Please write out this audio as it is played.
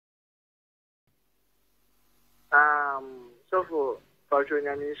So for Patrol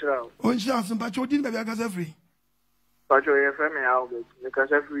Yanisha. Oh, Johnson, Patrol didn't be a free. Patrol, your family out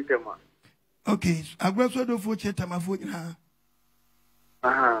because every time. Okay, I grab so for Chetama foot.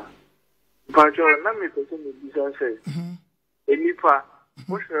 Patrol, let me continue this. Say, Enipa,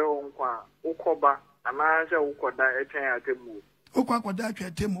 what's your own okoh, and I say okoh that at the move. Okoh that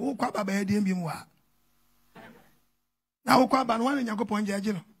at him, okoh by him. Now, okoh by one in your point,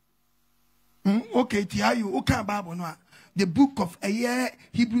 Jajino. Okay, Tiayu, okay, Bible, no. The book of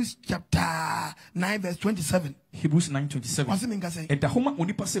Hebrews chapter 9 verse 27. Hebrews 9:27. What's the mean? Say. And the homa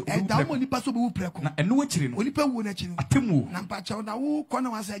only pass it. And the only pass over preko. Na enu echiri. Only pe wo na echiri. Atemu. Na mpacha na wo kona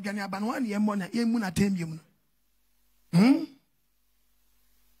wasa adwane aba no ye mo na ye mu na tembium.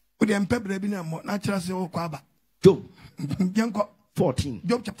 Wo de mpebre bi na mo na kira se wo kwa aba. Job. Yenko 14.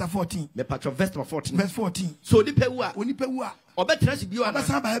 Job chapter 14. Me patro verse 14. Verse 14. So di pewu a. Oni pewu a. Obetra si bio ana.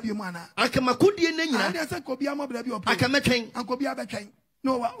 Obesa ba bi mu ana. Akamakudie na nyina. Ade se ko bia mo bra bi opo. Akametwen. Anko bia betwen.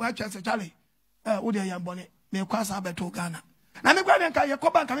 No wa twa se chale. Wo de yan bone. Me kwasa abeto Ghana. Na me kwa den ka ye ko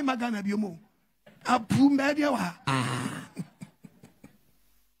banka me Ghana bi mu. Apu media wa.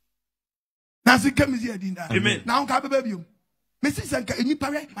 Na se kamizi adinda. Amen. Na onka beba bi mu. Mesi sanka eni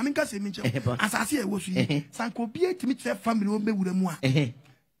pare, ma menka se minche. Asase e wo su yi. Sanka obi etimi tse family wo be wura mu a.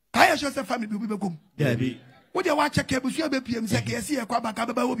 Ka ye sho se family bi be kom. Dabi. Wo de wa check ebusu be piem se ke ese e kwa banka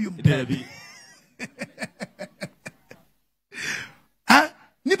beba wo bi mu. Dabi.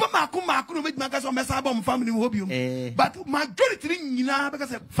 Nipa mako no medima ka so mesa abom family wo bi mu. But majority nyina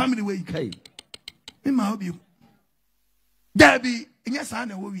because family we kai. Me ma wo bi mu. Dabi, nya sa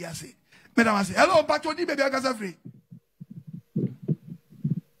na wo wi ase. Me da wase. Hello, Pacho di baby aka free.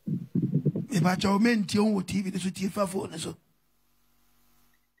 E ba cha o menti on TV so tie fa phone so.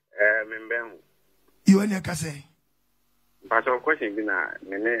 Memben. You any ka say? Patrol question bi na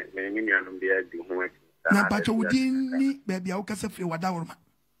me nuanum bi adi ho ati. Na Pacho udi ni baby aka sa free wada worma.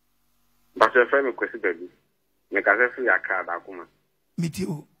 Patrol frame me kwesi baby. Me ka sa free aka da kuma. Meti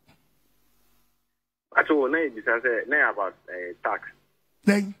o. Patrol na e bisa say na about tax.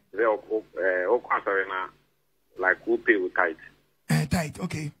 Then They sorry na like who pay with tight. Tight,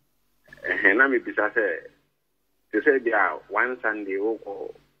 okay. Na me bisa say they say there one Sunday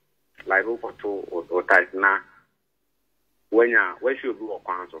oko like oko to or tight na when should do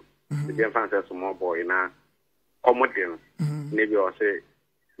okwan so. The fan say small boy na commodity maybe or say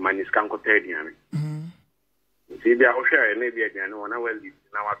maniskan ko tedian. See be o share na be edian no na well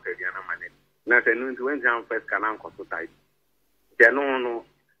na wa tedian na mane. Na say no into when jam first can anko so tight. No,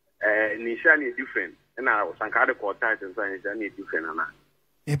 initially different. And I was uncarded for tight and sign is different.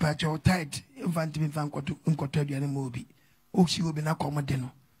 A patch or tight, infant in Fancotu and movie. Oh, she will be not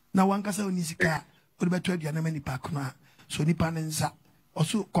commodino. Now one casa Nisika would be 12 and many parkna. So the panenza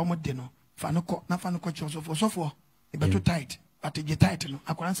also commodino. Fanoco, not Fanoco, so for a better tight, but a tight,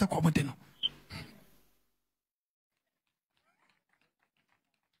 I could answer commodino.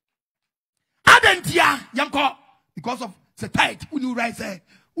 Adentia, Yanko, because of the tight, who you right there,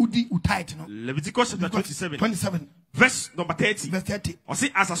 Udi tight, no. Leviticus chapter 27. Verse number 30. Verse 30. Or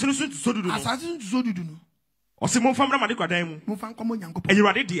say, assassin to so do. Assassin to so do. Or say, Mon family Madicadam. Mufan common yanko. And you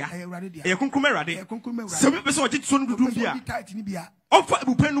are ready. I am ready. A concumera. Some person did so do tight in Bia. Oh, for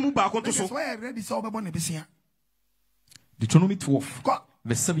Bupenum back on to so. Why I read this over Bonabisia. Deuteronomy 12.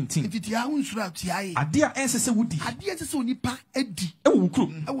 Verse 17. If it yaun's route, yea. A dear ancestor would a dear so nipa Eddie. Oh,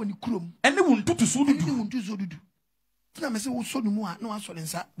 crum. I want crum. And they won't do so do. Na me se wo so no mu a na wa so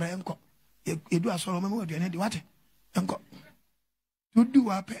nsa bra enko edu asoro me de na de wate enko to do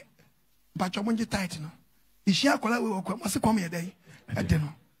wa pe ba cho monje tight no ishi akola we wo kwa se kom ye den e de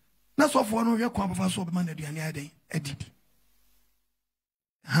no na so fo no hwe kwa ba so be man aduane aden edidi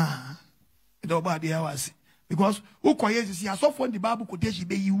ha do ba de awase because who koye sisi asofo ndi bible quotation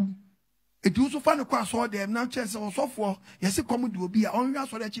be yiwu edu so fa no kwa so dem na chese osofo yesi kom de obi a onhwe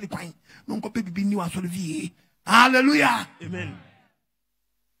asoro akiri kwan no nko pe bibi ni wa asoro vie. Hallelujah. Amen.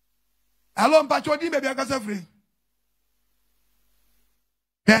 Hello, Pacho di baby aka free.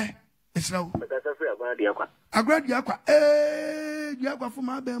 It's now. Agra di akwa. Di akwa fu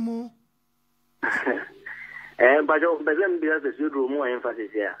ma be mo. Pacho bezem bi ase so do mo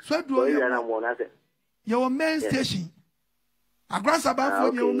emphasis here. So do you na mo na se. Your main station. Agra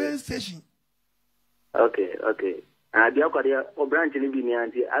Sabafo your main station. Okay. Di akwa dia o branch ni bi ni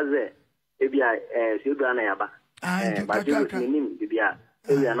anti aze ebia siodra na yaba but you nim bibia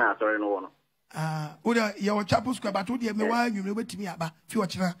area na asori no wono oda your chapel square but oda me wa nwumre betimi aba fi o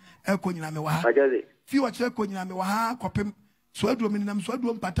kira ekonyina me wa bajaze fi o kira ekonyina me wa ha kopem So do minam so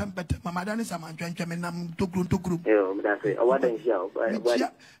do patam mama dani sama twancha menam tokru yo me da say o wadan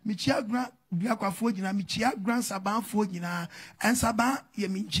hia mi chia gra bia kwafo nyina mi chia gra saban fo nyina en saban ye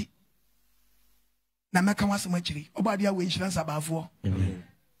minchi na meka wasem akiri obade a we nhira saban fo amen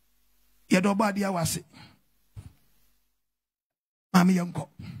ye do obade a wase mama yanko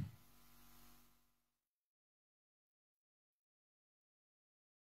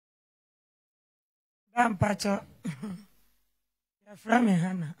Pacho. From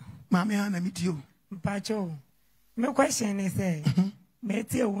Hannah. Mammy Hannah, meet you. Pacho. My question is, me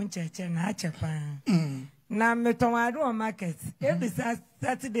tea won't church and Hachapan. Now, me to my do market. Every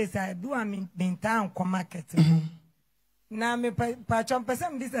Saturdays I do a in town co market. Now, me Pacho,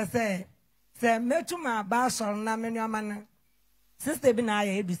 person this I say, me to my basel, na me your man. Since they been I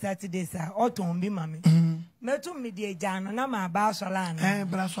every Saturdays, I ought to be mammy. Me to me, dear Jan, na my basel.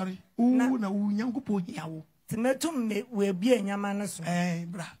 Bra, sorry. Ooh, no, young po yaw. Metum me will be a yamanaso.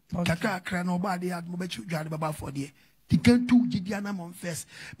 Bra. Kaka cry nobody had Mobechu Jadaba for the. He can't do Gidiana Mon first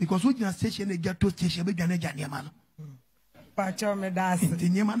because we can station a ghetto station with Janaman. Pacho me das. The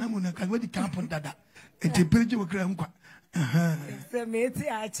Yamanamuna can wait the camp on Dada. It's a bridge of Gramqua. The matey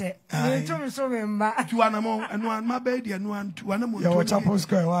ache. I told so remember. To animal and one my baby and one to animal. Your chapel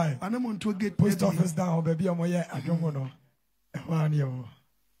square. Why? Animal to get post office down, baby. I'm here. I don't know. One year.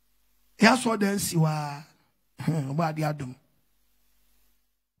 Yes, what else you are. About the Adam.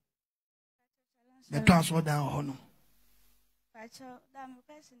 The transfer down honor. Pacho, that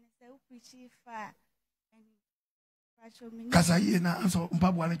question is a pretty far. And Pacho, I na answer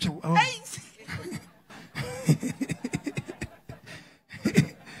Pabwa.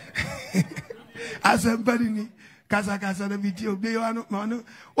 As a buddy, Casa the video, Beano.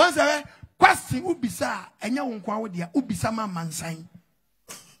 Once a question would be sa, and you won't call with the Ubisama man sign.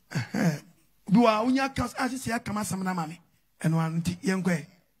 Do I only cause as you say, come as some mammy and one young way.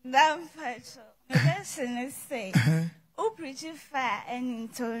 Damn, Pacho. The person is say, oh, pretty far and in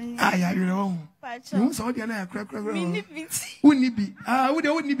Tony. I know. Pacho, you saw the other crack. wouldn't be, wouldn't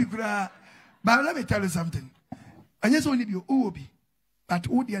be, but let me tell you something. I just only be OB, but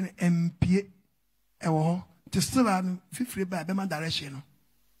Odian MP, to still on 50 by Bema direction.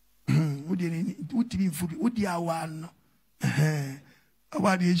 Would be food, would you one?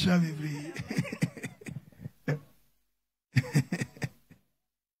 About the issue of every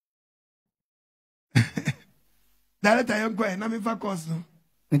that I am going. I'm in for course.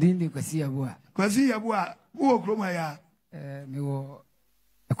 I didn't see a boy. Quasi a boy, who groom I me wo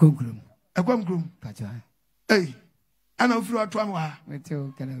a groom. A groom. Hey, I know through a trauma. What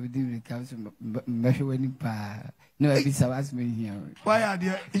you can do the council measure when you no, I be so ask me here. Why are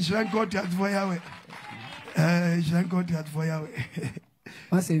the insurance court at for Yahweh? Insurance court at for Yahweh.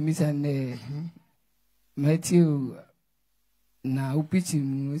 Once a miss and Matthew na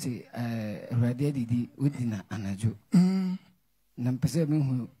upichi say radiadi udina anajo. Na mpese mi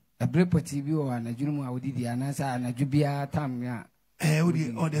hu abrepoti bi o anajo mu awodi di anasa anajo bia tam ya.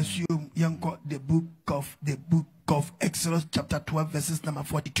 Odi assume young the book of Exodus chapter 12 verses number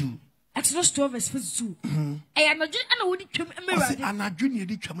 42. Exodus 12 verse 42. Anajo ana wodi twam emerade. Anajo ni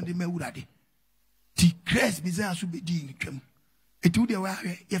di twam de mewurade. Ti grace bi say aso be di twam. It would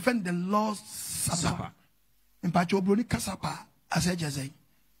you find the Lord's Supper. In Pacho Kasapa, as I just say.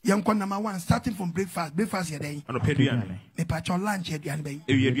 Young con number one, starting from breakfast your day. On a pedian. A Pacho lunch at the bay.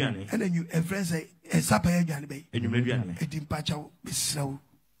 And then you a friend say a supper at the bay. And you may be an in Pacho is so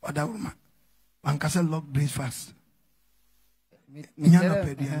or that woman. One castle log breakfast.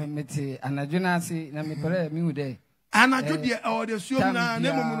 Mete anajunasi na mipere mi day. Anajudia or the Sumna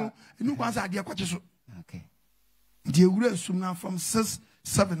Nemo, no one's idea quite so. Okay. The Ure Sumna from 6,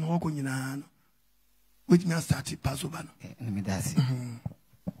 7 Hokunyan, which me started Passover. Let me that's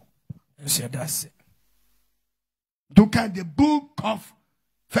it. Look at the book of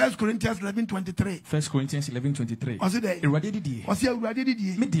 1 Corinthians 11:23. 1 Corinthians 11:23. Was it there? Was he already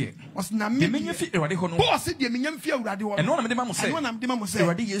did? Media. Was Namia fit already? Was it the Minium Fear already? And one of the Mamma said, I'm the Mamma said,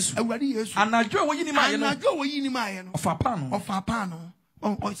 already yes, and I draw in my and I go in my of a panel.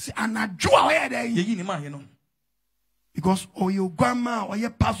 And I draw in my because or your grandma or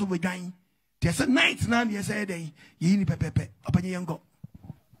your Passover dying. There's a night, 9 years a day. You pepe upon your young go.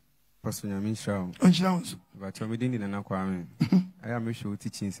 Pastor Yamin Shaw. But you're within an aquarium. I am sure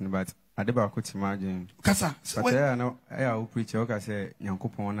teachings, but I did about to imagine. Cassa, but I know I will preach your say,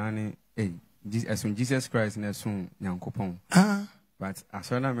 Yankopon, as soon Jesus Christ, and as soon Yankopon. But I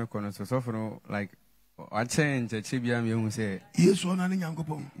saw them so like I change a chibiam, you say, yes, one and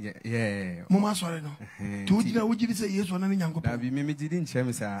Yankopon. Yeah, Mama, sorry, no. Would you say yes, one and Yankopon? I be me didn't share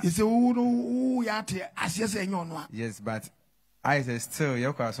me, sir. You say, oh, yat, as yes, and yes, but. I say still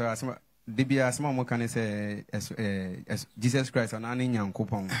you kwa so asema de bia asema mo kan say Jesus Christ and ani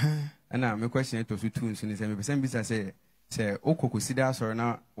Nyankopon na me question to so tun so ni say me person bisa say okoh kosida so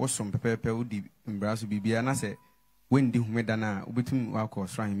na wosom pepepe udi mbraso bibia na say when di humeda na obetum wakọ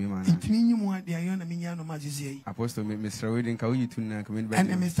sran me man ntini nyimu ade ayo na menya no mazezi yi apostle Mr. Wedin ka oyi tun na come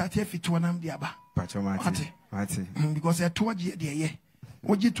and me start here fit one am dia ba pacho mate because to de ye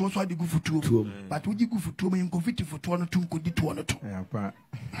woji to so ade gu futuo but woji gu futuo me nko fiti futuo no tun ko di to no to ya pa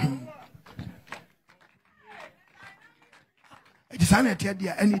it is an etia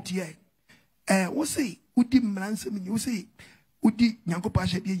dia anytia wo say udi mransem ni wo say udi Nyankopon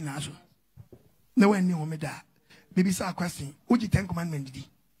ahye nyina so na wani ho me da baby say question uji 10 commandment di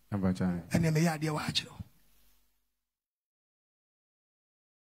abacha and me ya de wa achiro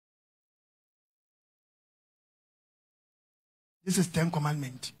this is 10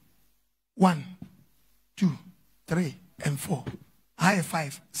 commandment 1 2 3 and 4 high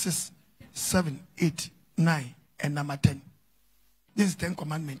 5 6 7 8 9 and number 10. This is 10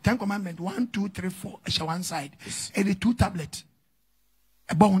 commandment. 10 commandment 1 2 3 4 shall one side and the 2 tablet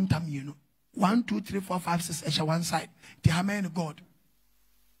about one time, you know. 1 2 3 4 5 6 shall one side. The hammer and God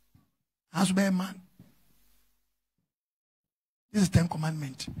has been man. This is 10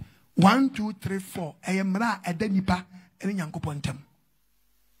 commandment. 1 2 3 4 I am ra adenipa and Nyankopon tam.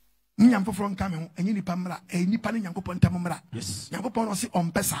 Nyamfo from come and you nipa mra e nipa ni Nyankopon tam mra. Yes. Nyankopon no se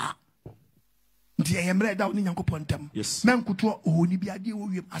ompesa. Nti I am ra da ni Nyankopon tam. Yes. Men kuto ohoni bia de wo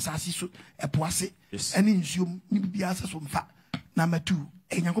wiem asase so epoase. Yes. Ene nsuom ni bia asaso mfa. Number 2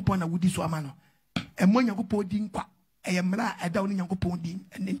 Nyankopon na wudi so ama no. Emo Nyankopon di nkwa. Mra da ni Nyankopon di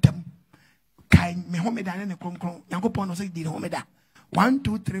entam. Kai me homeda ne kronkron. Nyankopon no se di homeda. 1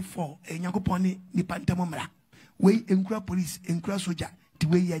 2 3 4 Nyankopon ni nipa ntam mra. We enkura police enkura soldier ti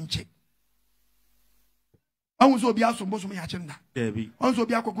we yenche. Onzo obi asombo so me ya chenda. Debi. Onzo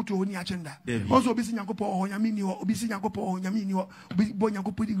obi akokutu oni ya chenda. Onzo obi si Nyankopon ohonyami ni ho, obi si Nyankopon ohonyami ni ho, obi bo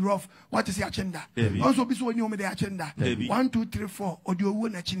Nyankopon di rough. What is ya chenda? Onzo obi so oni omede ya chenda. 1 2 3 4 odi owo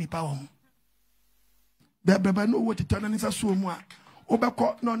na chi nipa ho. Beba no wo titana ni sa so mu a.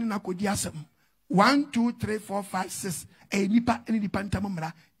 Obekọ na oni na kodi asem. 1 2 3 4 5 6 nipa eni nipa ntam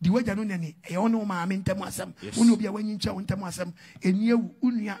mra di waja no nani e ono ma ntam asem unu bia wanyi ncha ntam asem eni ewu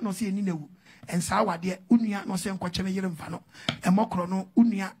unua no se eni newu ensa awade unua no se nkwoche ne yire mfa no emokro no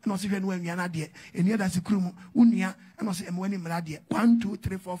unua no se hwe no anua na de eni ada se kurum unua no se emwani mra de 1 2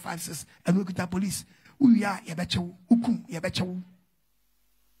 3 4 5 6 enu kuta police uwia ye bechewu hukum ye bechewu.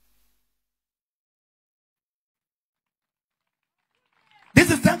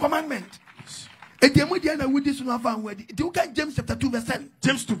 This is 10 commandment. Etiamudia wudi so nafa wadi. Eti uka James chapter 2 verse 10.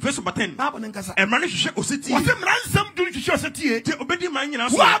 James 2 verse 10. Na bonen kasa. Emrane hwehwe oseti. Ose mransam du hwehwe oseti. Te obedi man nyina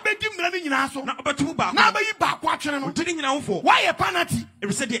so. Wa bedi mrane nyina so. Na obetu ba. Na bayi ba kwa twene no. Ntini nyina wofo. Why a penalty?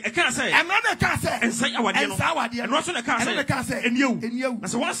 E se de e kan say. Emrane kan say. Ensai awade no. Ensai awade. Eno so na kan say. Eno kan say. Eniyewu. Na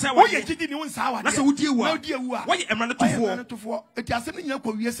se wan say awade. Wo ye gidi ni won say awade. Na se wudi ewu a. Na wudi ewu a. Why emrane tofo. Emrane tofo. Eti ase ni nyina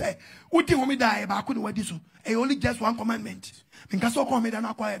kwa wie say. Wudi homida e ba ko ni wadi so. E only just one commandment. Nka so ko homida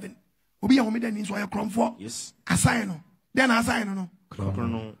na kwa heaven. Obi ya homeda ni so ya kromfo. Yes. Assign no. Then assign no.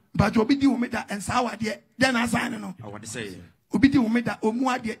 Kromfo. But obi di homeda ensa awade. Then assign no. Awade say. Obi di homeda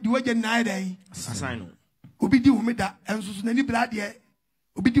omu ade di waje na dan. Assign no. Obi di homeda ensusu na ni brade.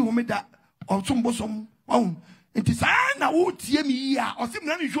 Obi di homeda osombosom. Oh. Enti sa na wo tie mi yi a osim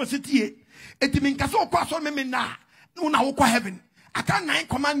na nhwo setie. Enti me nka so okwa so me na. Na wo kwa heaven. Aka 9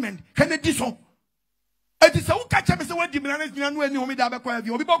 commandment. Kennedy so. It is a catch me say what the man is no any homida be kwa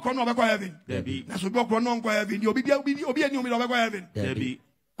heaven. Obi bokro no be kwa heaven. Debi. Na so bokro no kwa heaven. Obi any homida be kwa heaven. Debi.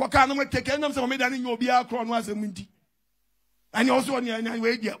 Ko ka no keke nam say homida ni obi akro no asem nti. Ani also on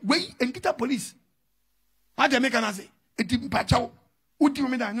we dia. We enkita police. Ade make na say eti mpachaw. Udi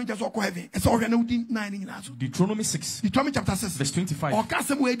homida no just kwa heaven. E so hwe na udi 9 ni na so. Deuteronomy 6. Deuteronomy chapter 6 verse 25. O ka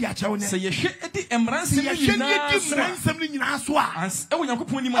sem we dia chawo ne. Say ye hwe edi emransem ni nyina so a. E wo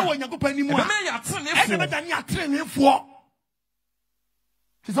Nyankopon ni mu. E wo Nyankopon ni mu. E me ya tene fo. Dani atrene fo.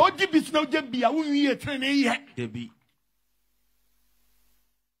 Ti so di bisu na oje bia wo nwi atrene ye. Debi.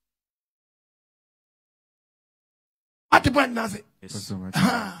 Atipan na se.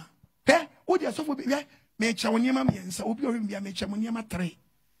 Ha. He, o dia so fo bi me cha woniema miensa obi o bia me cha woniema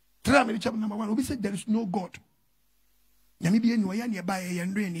 3 me cha number 1 obi say there is no God. Nyame bi eni oya ne ba ye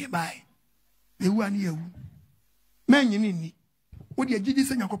ndre ne ba ye. Ewu ani ewu. Manyini ni. O dia gidi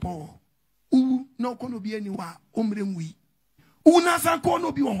se Nyankopon. U na okono bi eni wa omre nwi. U na san ko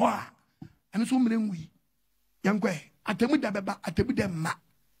no bi wo ho a. Eno so omre nwi. Yankwe atemu da beba atemu da ma.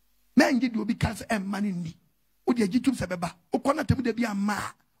 Mangidi obi ka se emma ni ni. O dia gitum se beba. Okona atemu da bi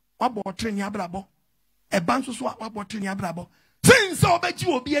amma. Wabo treni abrabo. E ban so so wabo treni abrabo. Since Obeji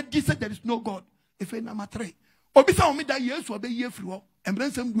will be a decent, there is no God. If I number 3. Obisa omida Yesu obe ye free wo.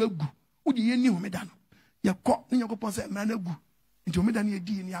 Embransem du agu. Udi ye ni omida no. Ye kɔ ne Nyankopɔn sɛ mra na agu. Nti omida ne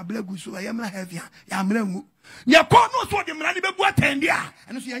edi ni ablagu so ye mra heavy a. Ya mra ngu. Ye kɔ no so de mra ne bebu atende a.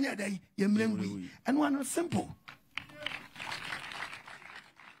 Ɛno so ye nya dai ye mra ngu. Ɛno one simple.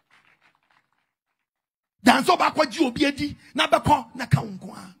 Dan so ba kwaji obi edi na bekɔ na ka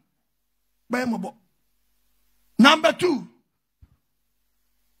nko a. Ba mo. Number 2.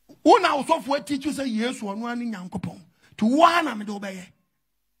 Una also for teach you say yes or no ani Nyankopɔn. To one me do obeye.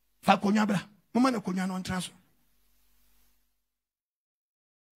 Fa konya bra. Mama na konya no ntra so.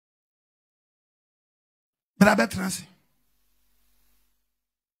 Bra betrance.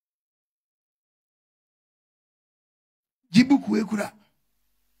 Jibuku ekura.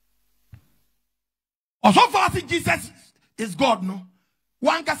 Also for us Jesus is God, no?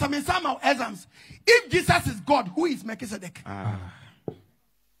 One can some exams. If Jesus is God, who is Melchizedek?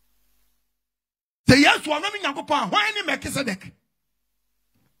 Say yes, one of Nyankopɔn. Why any Melchizedek?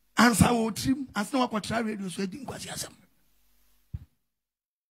 Answer will trim. Answer what try radio so didn't quite answer.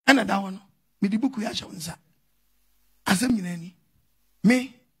 Another one. Me the book we are showing sir. Asem nyinani.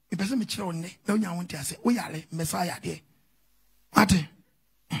 Me person me chire onne. Na onya wonte ase. O yare Messiah de. Ate.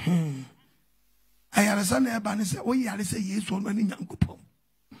 Ayaresa na eba ne se o yare se Yesu ono ni Nyankopɔn.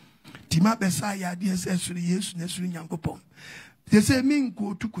 Tima Messiah de se suri Yesu na suri Nyankopɔn. They say me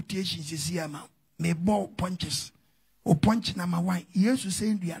go to quotation sisi ama. Me ball punches or punch number 1. Yes, you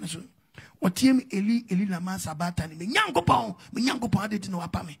say the answer. Or team Eli na man sabata ni me Nyankopɔn didn't know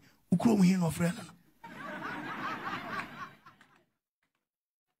apa me. Ukro mu hin no friend.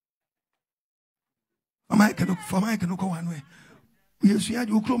 For my can go one way. Yes, you had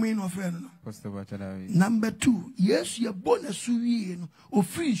ukro mu hin no friend. Number 2. Yes, you born a suyi no or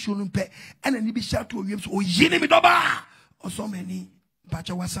free shunun pe and an be shout to yips or yini me doba or so many.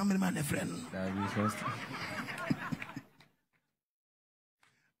 Pacha was some man a friend.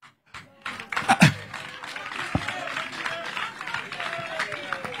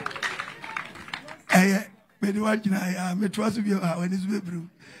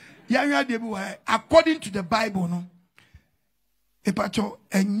 According to the Bible, no, a pacho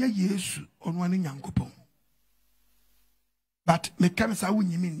enya Yesu on one Nyankopɔn. But me can say we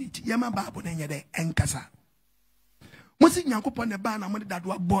mean it. Yama Bible enya de enkasa. Mosi Nyankopɔn ne ba na mo da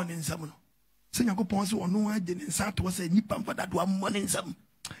do born nsam no. Se Nyankopɔn se ono ade ne nsa to se nipa mfa da do amon nsam.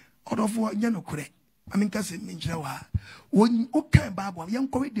 Odofo nya no kure. Aminka se minjira wa. Won o kan Bible, yen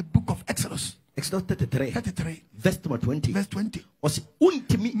ko the book of Exodus. Exodus 33. Verse 20. Verse 20. Osi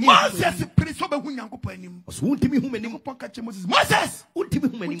untimi Moses priso be hu Nyankopɔn anim. Osi untimi hu manim. Nyankopɔn ka che Moses. Moses untimi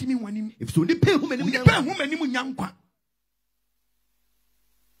hu manim. Untimi wanim. If so ni pe hu manim. Ni pe hu manim Nyankwa.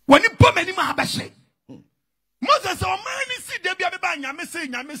 Wani po manim abahye. Moses o mani si de bia be ba nyame say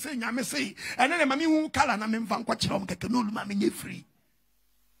ene ne mami hu kala na me mfa nkwa kire om keke no luma me nye free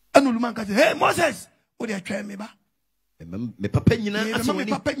anu luma ka say hey Moses o de atwa me ba me papa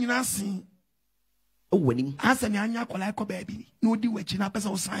nyina asin o wani asani anya kola ko ba bi na odi wachi na pesa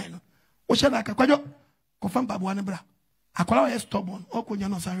o sign no o hye na ka kwadwo ko fam babo ne bra akola o stubborn o ko nya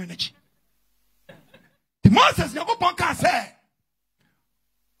no san na chi Moses nyako pon ka say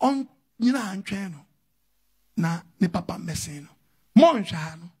on nyina antwe no na ne papa mmese no mo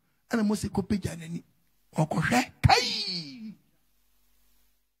nhwa no ana mo se kopeja nani okohwe kai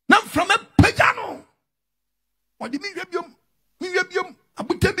na from a pejano odi mi hwebiom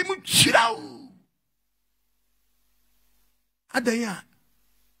abuta bi mu chirawo adanya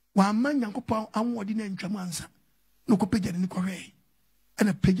wa man Nyankopɔn anwodi na ntwam ansa no kopeja nani kohwe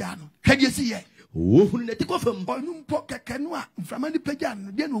ana pejano hwede si ye ohun na tikofam onu mpo keke no a mframa ni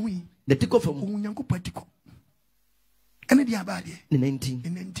pejano de no hu na tikofam ohun Nyankopɔn tiko ene dia baade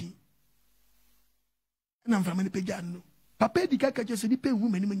 19 na mframa ni pejano no papa di kaka je se di pe hu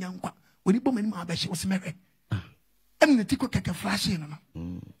mani Nyankwa oni bo mani ma abehye wo se mehwe ene tiko keke flashe no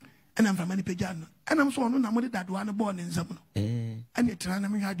ene mframa ni pejano ene mso ono na mo de dadoa ne bo ne nsam no ene tra na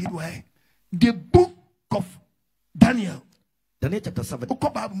me hwa de do the book of Daniel chapter 7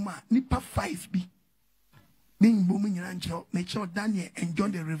 okoba ma nipa 5 bi ni mbo mu nyina nchiro me chiro Daniel and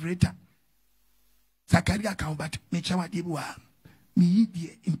John the Revelator Zakaria account but me chawa de bi wa me yi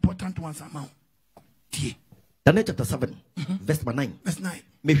the important ones amount tie Daniel chapter 7 verse 9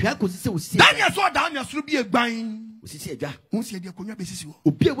 me hwa ko sise osi Daniel so Daniel suru bi egban osisi adwa hu sie de konwa be sisi wo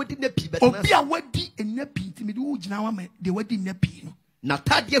obi a wadi na pi betana obi a wadi na pi ti me de wo gina wa me de wadi na pi no na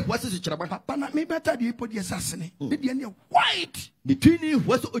tadie huase so kyeraba papa na me beta de po de sasene me de ne white the twini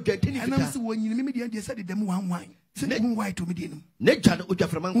huase odwantini fita ana se wo nyine me de se de dem wan se de white o me de no ne gya no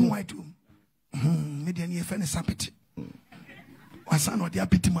odwaframa nko white o me de ne fe ne sapete Wasan no dia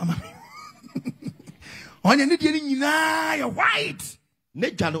piti mama. Onya ne die ni nyina ya white.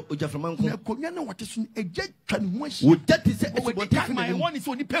 Ne jano ojaframa nko. Na konya na wote so eje twa ne ho ahia. Wo jati se esibonte my one is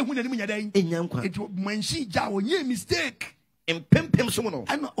oni pa hu na nim nyadan. Enya nkwa. It manshi ja onye mistake. Empempem so no.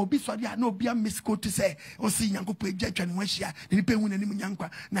 Ana obi sori a na obi a misko to say o si nyankopɔ eje twa ne ho ahia. Ne pa hu na nim nyankwa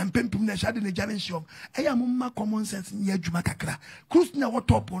na empempem na hade ne jare nhio. Eya mo ma common sense ni adwuma kakra. Cruise na what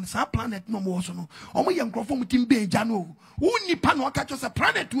top on sa planet no mo so no. Omo ye nkrofo mutim be eja no. Wo nipa na ɔka cho say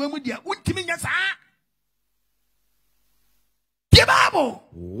planet we mu dia untimi nya saa. Bible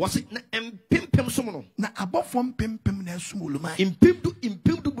was it na empempem somo na abofom pempem na esumoluma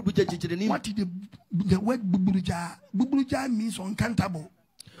impimdu bubuja jijireni. What is the word bubuja? Bubuja means uncountable.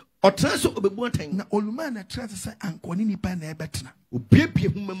 Otranso obebuantan na oluma na trans say ankoni nipa na ebetena obiebie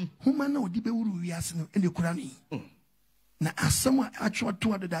humam huma na odi be wuru wiase no ene kura no na asem a atwo to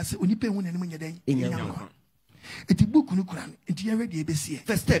adada say onipa hu na nim nyadan enyanko eti book no kura no eti ye ready ebesie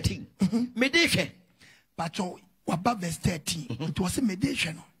verse 13 medehwe pacho waba verse 13 it was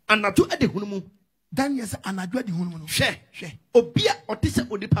medehwe no anato ade hunumu Daniel say anadwo ade hunumu no hwe obi a otese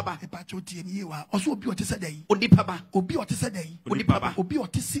onipa ba pacho tie ni yewa oso obi otese dan onipa ba obi otese dan onipa ba obi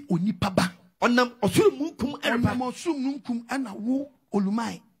otese onipa ba onam osuru munkum erpa onam osuru munkum ana wo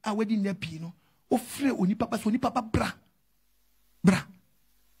olumai a wedi na pi no ofre onipa ba so onipa ba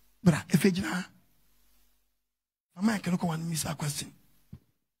bra efejina mama can go one miss a question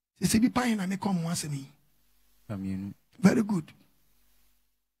say bi pan na me come once me very good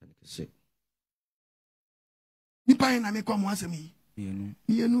ni pan na me come once me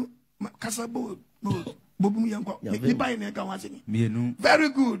mienu kasabo bobum yanko ni pan na ka once me mienu very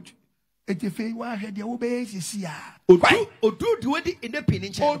good etefe wa hwede wo be sisi a odu de wedi ina pi ni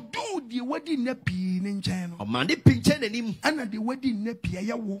nchen odu de wedi na pi ni nchen no o ma de pi nchen nanim ana de wedi na pi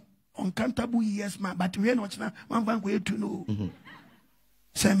ya wo uncountable years man but we no china man van go to no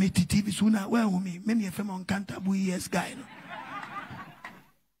say me TV sooner where me many of them uncountable years guy no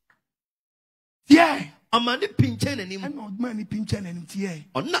yeah amani pinchen anim and old man pinchen anim tie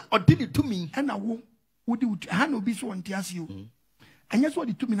ona odini to me and wo wodi ha no bi so onti ase o anya so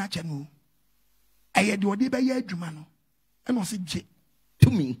odi to me na che no aye de odi be ya adwuma no and o se je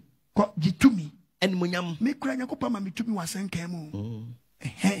to me ko je to me en munyam me kura nya ko pa ma me to me wasen kan mu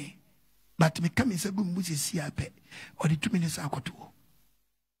but me come say go mu sisi ape odi to me ne sa akoto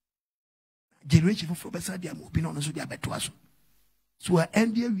generation for besa dia mo bi no so dia beto aso so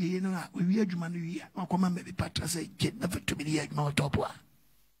end dia wie no a we adwuma no wie na akoma me bi patra say je na to me dia adwuma top a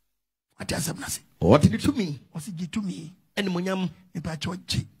ati asem na se what did to me o se je to me en munyam me pa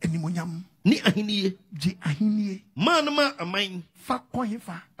chochi en munyam ni ahiniye je ahiniye manama amain fa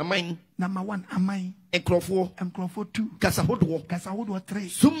kohefa amain number 1 amain enkrofo 2 kasa hodo 3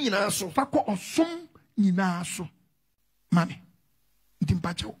 sum nyina so fa ko osum nyina so mame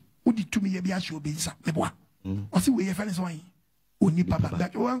ntimpacho udi tumi ye bi ahye obensa meboa o se we ye fa ne so wan oni papa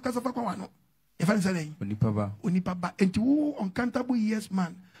that one kasa fa kwa wano ye fa ne so den oni papa enti wo uncountable years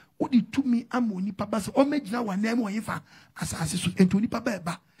man udi tumi am oni papa so o megina wa na mu ye fa asase so enti oni papa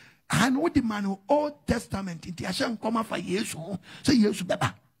eba and what the man Old Testament enti ahye nkoma fa Yesu so Yesu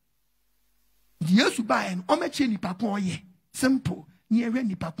beba Yesu ba en o meche nipa ko ye simple ni ewe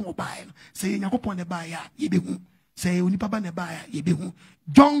nipa ko ba en say yakopon ne ba ya ye be hu say oni papa ne ba ya ye be hu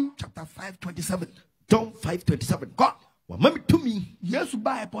John chapter 5:27 John 5:27 God wa mami to me Yesu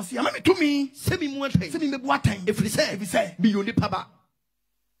ba e posi ya mami to me se mi mu atan se mi mebu atan if say bi oni papa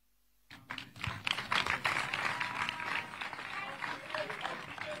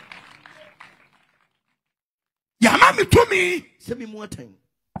ya mami to me se mi mu atan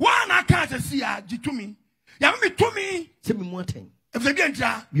one account see ya ji to me ya mami to me se mi mu atan if they be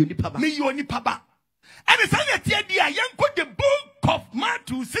entra bi oni papa me oni papa and it's only dia yanko the book of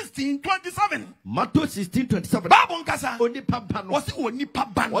Matthew 16:27 Matthew 16:27 Bible nkasa oni papa no wasi oni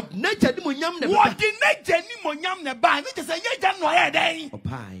papa no nature ni monyam ne what the nature ni monyam ne ba ni je say yeja no ya den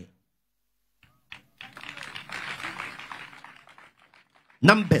opai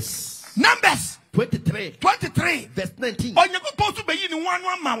Numbers 23 verse 19 onyankopon so beyi ni wan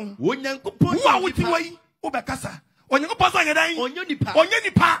wan ma wo onyankopon wo a woti wai wo be kasa onyankopon so anyedan onye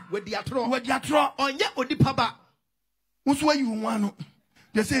nipa wedi atro onye onipa ba wo so ayi wan no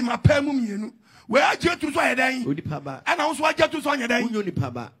they say ma pa mu mienu we agye tu so anyedan onipa ba ana wo so agye tu so anyedan onye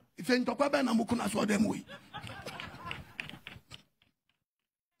onipa ba ife ntokwa ba na mukuna so dem hoyi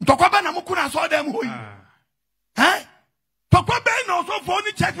ntokwa ba na mukuna so dem hoyi Papa Ben also for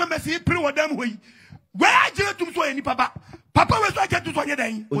the church members he pray with them way. Where are you to so any papa? Papa was like to so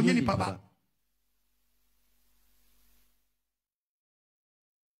any only papa.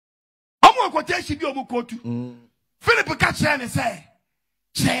 Omo quotation bi omo quote. Philip catch and say,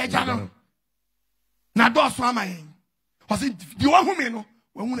 Say, Jano. Na dos mama yen. Was it the one who know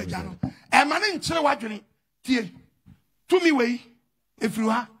when we jano? A man in Chilawatini, Tia. To me way, if you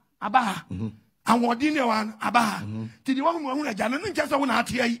are Abaha. And what dinner one Abaha. To the one who jano, just one out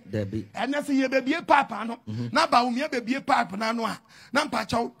here. And that's a baby papa. No, now Baumia baby papa, Nanoa.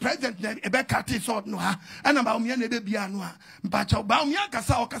 Nampacho, President Ebekati sort noa, and about me and baby anoa. Pacho Baumia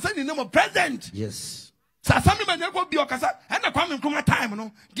Casa or Casa in the name of President. Yes. Sa sami me neko bi okasa e na kwame nkuma time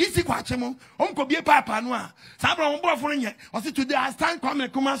no gisi kwache mo onko bi pipe no a sa bro mo brofo nye o say today I stand kwame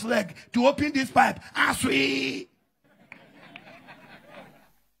nkuma's leg to open this pipe aswe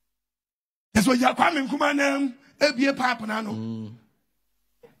eso ya kwame nkuma nam e bi pipe na no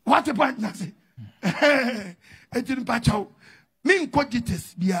what the point na say e tin pa chaw me nko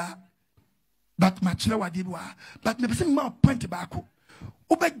gites bia but ma chire wade bi wa but me be ma point ba ko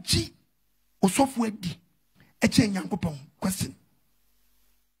obaji osofu edi eche nyankopon question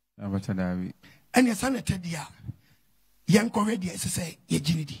abacha dawi anya sanete dia yanko ready say ye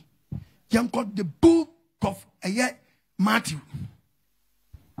ginidi yanko the book of Matthew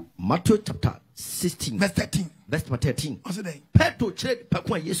chapter 16 verse 13 verse 13 also there Petro chere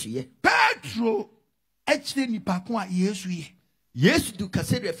pakwa Yesu ye Petro echire ni pakwa Yesu ye Yesu du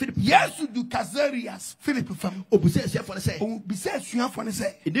Caesarea Philip. Yesu du Caesarea Philip fam. Obuse asuafo ne say. Obuse asuafo ne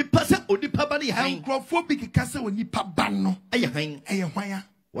say. Onipa se onipa ba ne han. Anthropophobic kase onipa ba no. Eye han. Eye hwan.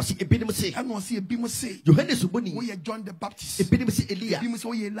 Wasi ebinim se. Ano wasi ebinim se. Johannes Oboni. We John the Baptist. Ebinim se Elia. Ebinim se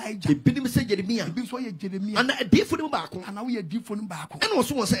we Elijah. Ebinim se Jeremiah. Ebinim se we Jeremiah. Ana edifo ne baako. Ana we edifo ne baako. Ana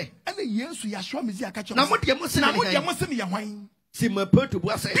wo say. Ana Yesu ya show me aka cho. Na mo de mo se na mo de mo se me ye hwan. Si me Petro bu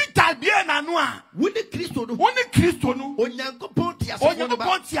ase. Peter bia na no a. Woni Kristo no. Woni Kristo no. Onyankopon ti asefo ne ba.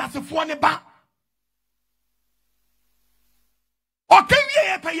 Onyankopon ti asefo ne ba. Okay,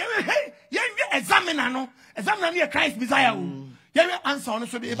 ye examiner no. Examiner ne Christ Messiah o. Ye answer on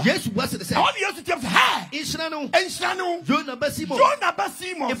so be ba. Yesu was the same. I want Yesu tell say, "Ha! Enshira no. Jonah basimo.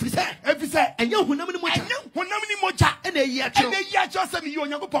 Every say. Enya honam ni moja. Enya honam ni moja. Ena yi acho. Ena yi acho say me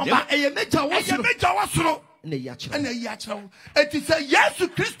Onyankopon ba. Eye meja wo soro. Eye meja wo soro. Ena yi acho. Ena yi acho. Eti say Yesu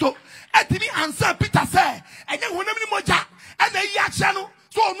Kristo etimi answer Peter say, "Enya honam ni moja. Ena yi acho no."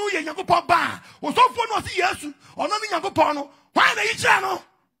 So no ye Onyankopon ba. Wo so fo no say Yesu. Ono ni Onyankopon no. Why na yi kira no?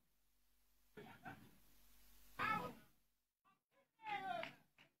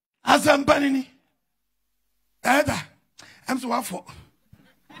 Azambanini. I'm so what for.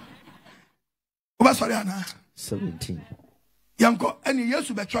 Over sorry, Anna. 17. Yanko, any years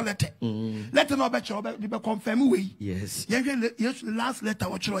to be letter. Letter no better, be confirm way. Yes. Yes, last letter,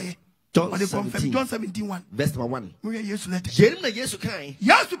 what you John 17. John 17:1. Verse 1. We are yesu letter. Jeremiah yesu kai.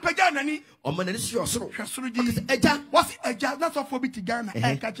 Yesu peganani. O manani soro. Hwasoro di. Eja. What's eja? That's all for me to Ghana.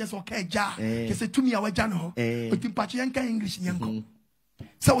 E ka chese o ka eja. Kese tumi a waja no. Otimpache yanka English nyanko.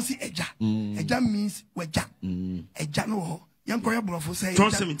 So we see eja. Eja means waja. Eja no ho. Yanko ya brofo say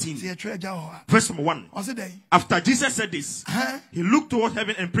John 17. Say eja ho. Verse number 1. After Jesus said this, he looked towards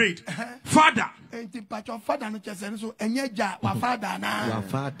heaven and prayed, Father. Otimpache father no chese so enyeja wa father na. Wa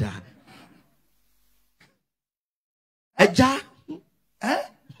father. Eja.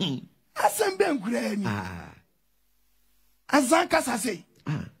 Asembe nkure ni. Azanka sase.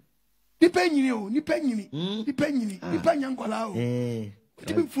 Nipa nyini o, nipa nyini. Nipa nyankola o.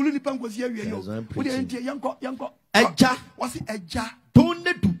 Tibi fulu nipa nkosi awie yo. Wo de entie yanko. Eja. Wasi eja.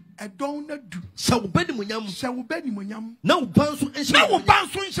 Donedu. Edonedu. Shawubeni monyam. Na ubanso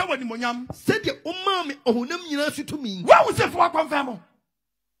nsha wani monyam. Said ye umma me ohunam nyina so tumi. Wa wo se fo confirm.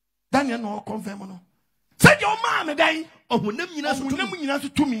 Daniel no confirm no. Said your mama day. Ohunam nyina so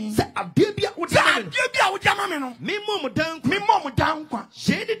tumi. Say ade bia wo jama me no. Me mom dan kwa.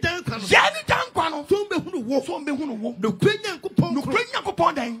 Jeni dan kwa no. So be hunu wo. No kwenya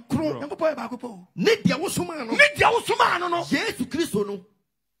nkopon dan. Kro. Nkopon ba kopo. Ne dia wo soma no. Yesu Kristo no.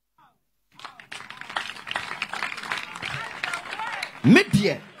 Me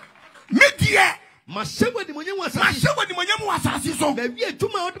dia. Mashewa di mwenye wasasi so. Mewi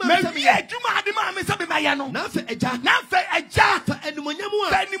ejuma adi ma me sabi maya no. Na fe eja. Fa eni mwenye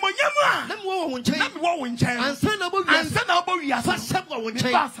a. Na mi wo nchen. Ansa na obo wi Fa shebwa wo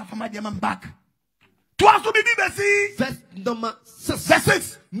nchen. Fa sa fama dia man back. To aso bibi besi. Verse number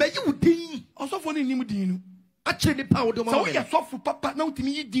 6. Meyi udin. Oso fo ni nim din no. Actually the power do ma. So we are so for papa now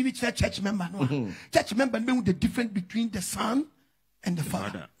timi yi din church member no. Church member know the difference between the son and the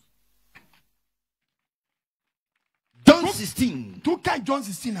father. John 16. John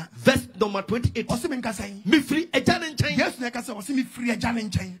 16. Verse number 28. Osi me nka say. Me free eja ne nchen. Yes na ka say osi me free eja ne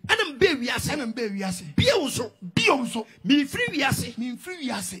nchen. Ana be wiase ɛna mbe wiase bio nso me free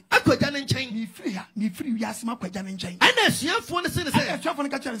wiase akwaja ne nkyɛn me free wiase makwaja ne nkyɛn ɛna asuafo ne se asuafo ne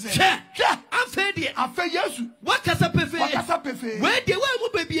ka kyerɛ sɛ hwɛ afɛ Yesu wakasa pefe we de wa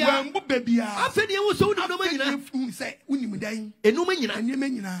mu bebia afɛ de wo so wo no nyina sɛ unim dan enum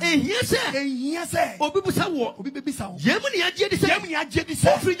nyina ehia sɛ obi bisa wo yemu ne agye di sɛ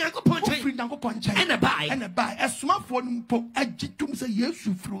ofri Nyankopɔn nkyɛn ɛna bai ɛsomafo no mpo agye tum sɛ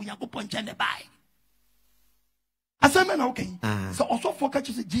Yesu firi Nyankopɔn nkyɛn ne bai asɛmɛ na okay so ɔsɔfo ka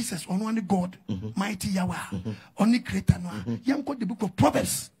kyerɛ sɛ Jesus ɔno ane God mighty Yahweh ɔne creator no yɛnkɔ the book of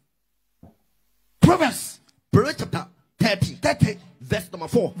Proverbs chapter 30 verse number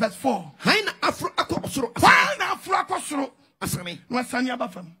 4 haina afro akɔ soro asame no asani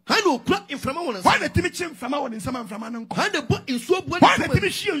abafam haina okura inframa won nsam haina timi chi inframa won nsam inframa nan ko haina bo nsuo bu haina timi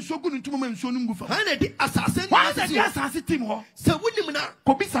hie nsuo gu ntumo ma nsuo no ngu fam haina di asase haina di asase tim ho sɛ wonim na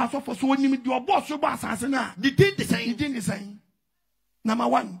kobi sa asofo so wonim di obo so bo asase na di din design number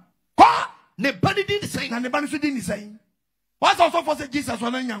 1 ko ne ba di din design na ne ba no so din design what's also for say Jesus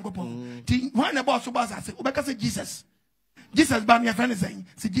one Nyankopɔn ti when the boss so bo asase obeka say Jesus ba me friend saying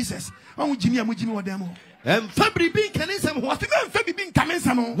say Jesus on jimi amujimi wo dem ho fabri bin kanisam ho ati men fabi bin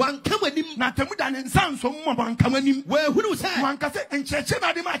kanisam wan kamanim na tamu da ne nsanso mo wan kamanim we hunu say wan ka say encheche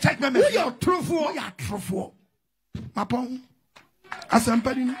na de ma check me we are trufo mapon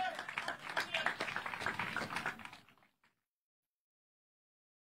asampadi ni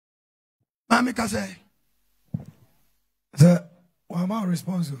mami ka say the wama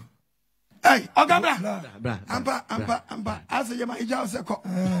responsible. Hey, Ogabra. Ampa. I say, my ija se ko.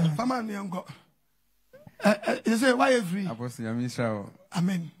 Fama ni anko. You say why you free? Apostle Yamisha.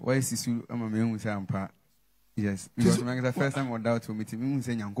 Amen. Why is Sisu? I'm a man who say ampa. Yes, because the first time I doubt to meet him,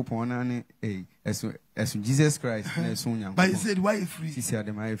 say Yankopon ane. Hey, as Jesus Christ, na so Yankopon. But he said why you free? He said,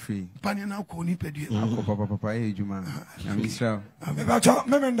 "Am I free?" Pani na ko ni pedi. Ako papa hey Juma. Yamisha.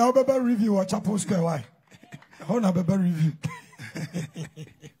 Me nda baba review or Chapel Square why? How na baba review?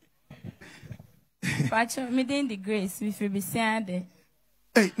 Pacho, me dey in the grace if you be saying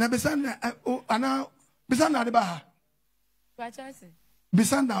hey, na besana ana besana de ba. Pacho say.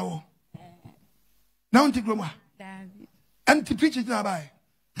 Besana o. Na unti groma. David. Anti preach it na ba.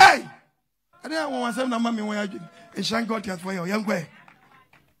 Hey! I don't want to say na mama when you e shan God for you. Young boy.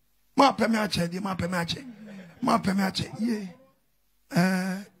 Ma pe me ache, ye.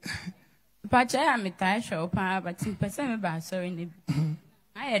 Pacho am tired shop but person me ba sorry ni.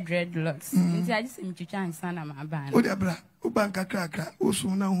 I had dreadlocks. I just am chicha son of my band. Oh, Debra, Ubanka Krakra, Usu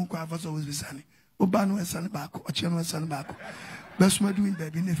now who quavers always be sunny. Ubano and San Baco, or Channel San Baco. Best my doing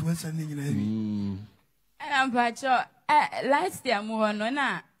baby if we're sending you. And I'm Pacho. Last year, more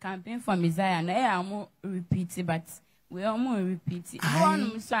no campaign for Messiah. No, I am repeat it, but we are more repeat it.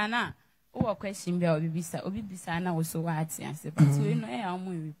 One Musana, or question be Obibisa, also what answer, but we know I am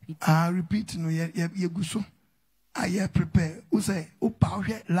more repeat. Repeat no, ye guso. I prepare. Who say,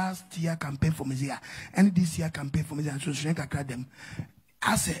 last year campaign for Messiah, and this year campaign for Messiah, so Shank Academy.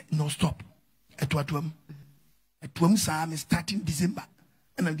 I say, no stop. At what one? At one time, starting December.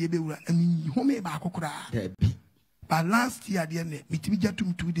 And I did, I mean, home back. But last year, dear, me to be just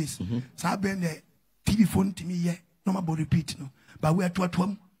 2 days. So I've been the TV phone to me, yeah, no more repeat, no. But we are to at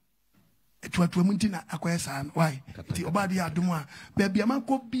one. Muntina acquire son. Why? The Obadi Aduma. Baby, I'm a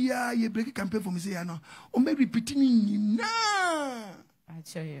copia, ye break campaign for Messiah, no. Or maybe repeating, no. I'll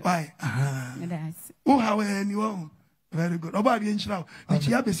show you. Why? Oh, how anyone. Very good. Obadi and Shroud. But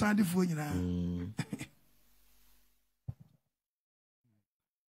you have a Sunday for you now.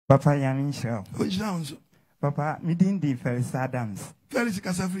 Papa Yamin Which sounds. Papa, me didn't be Felix Adams. Felix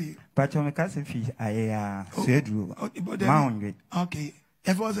Casafree. But you make us a fish, I said, Mount. Okay.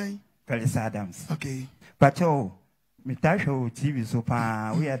 If I was saying Felix Adams. Okay. But oh, me touch TV so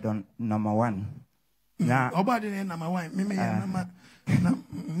far, we are done number 1. Now, Obadi number 1. Me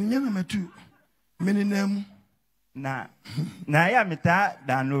number 2. Many name. Na ya me ta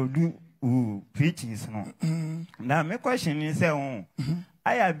download preachings no. Now my question is I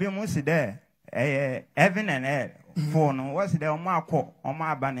have been most there. Heaven and earth. For no, what's the Marco or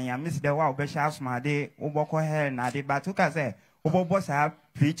my banner? I miss the wow, Beshas, my day, Oboko hair, Nadi Batuka say, Obobos have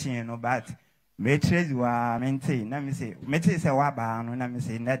preaching, no, but Matres were maintained. Let me say, Matres a waba, no, let me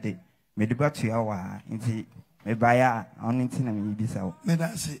say, Nadi, made the batu hour, indeed, may buy on intimate this out. May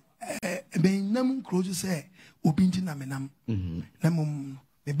I say, Nam close say, Ubintina menam, Namum,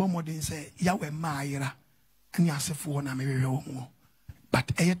 the bomb say, Yahweh Maira, and Yasef, na maybe home.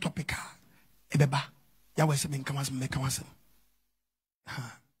 But a topic. Ebeba, Yahweh said, "Come as make us."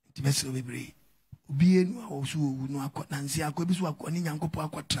 The best will be Bien also no akọ nansi akọ bi so akọ ni nyankopo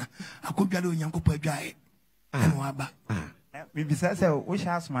akọtra akọdwale onyankopo adwae eno aba me bisa say wo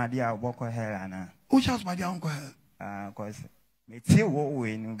sha asmade a oboko hell ana wo sha asmade a onko hell cause me tie wo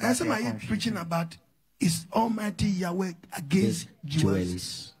we no ba say my preaching about is Almighty Yahweh against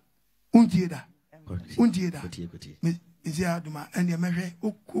jewels untieda me is ya duma and ya mehwe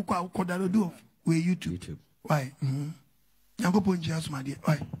ukwa ukodalo do we YouTube why nyankopo nji asmade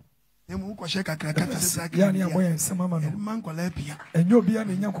why emu ko sheka krakata sasa yani aboye nsema ma no man ko lapia enyo bia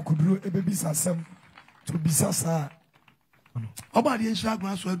na nya kokoduro ebebi sasam to bisasa oba de nshira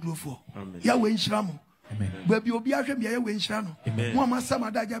gwa so adurofo ya we nshira mo ba bi obi ahwe bia ya we nshira no mo amasam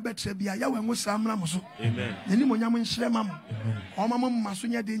adaja betre bia ya we ngo samra mo so amen ni mo nyam nshira ma mo o ma mo maso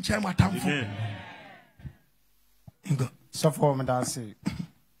nya de nchai matamfo ngo so for me that say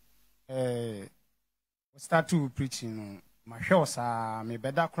we start to preaching my show sa me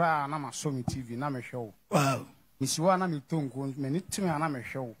beda kra na ma so me TV na me show wow mi siwa na me tonko me ni timi na me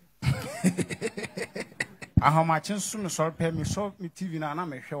show aha ma chen so me so pe me so me TV na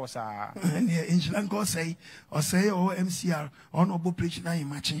me show sa ne insulan go say o say o MCR on obo preach na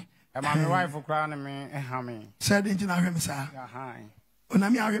imachi e ma me wife kra na me ha me said into na hwe me sa aha ona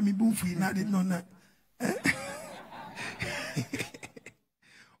me ahwe me bu fu na de no na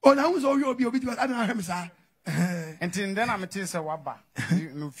ona hu so obi obi na ahwe me sa and then I'm a teaser waba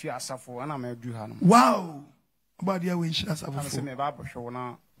no fear suffer and I'm a do han. Wow, about your wish as a Bible show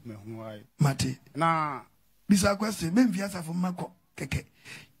now. Mate, now, this a question, Ben Viasa from Mako, Keke,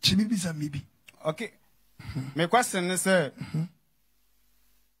 Chimibisa maybe. Okay, my question is,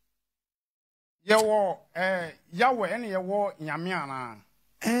 Yahweh, any war, Yamiana,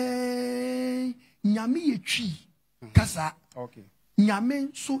 Yami tree, Casa, okay,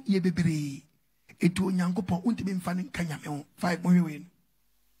 Yamen so ye baby. Etu nyankopon untimi mfa ne kanyame ho 5 monwe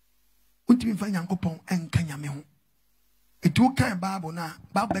untimi mfa nyankopon enkanyame ho etu kan bible na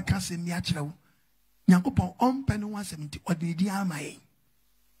bible ka se mi akire wo nyankopon ompe ne wasem nti odedi amaye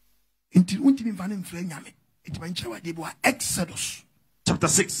nti untimi mfa ne mfra nyame eti ban kire wade bo Exodus chapter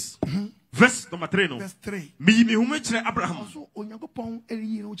 6 verse number 3 no verse 3 mi hu me kire Abraham so onyankopon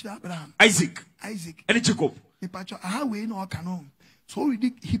eriyi no kire Abraham Isaac and Jacob e pacho aha we no okano. So we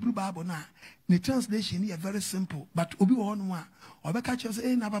read Hebrew Bible now. The translation is very simple, but obi one one. Obeka catch us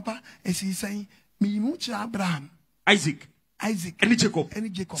na papa is he saying me mucha Abraham, Isaac and Jacob.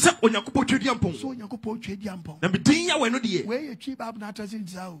 So onyakopo twedi ampon. So onyakopo twedi ampon. Na me din ya we no de. Where you tree Bible na translation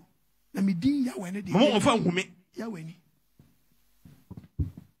zao. Na me din ya we no de. Mama onfa nhume. Ya we ni.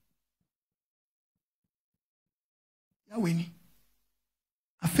 Ya we ni.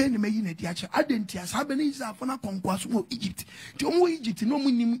 Afeni me yi na di acha adentia sabeni isa fona konkwaso mo Egypt ti omo Egypt no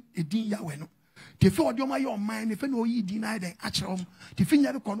munim edin Yahweh no ti fe odi omo aye oman ne fe no yi din na den acha om ti fe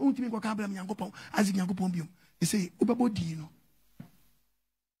nyare kon ontimi ko ka blam Nyankopon azi Nyankopon biom e say obebo di no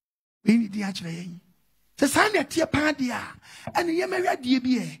ni di acha yen se san na tie pa dia ene ye mawia die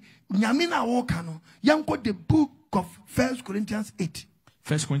bi e nyame na wo ka no yanko the book of 1 Corinthians 8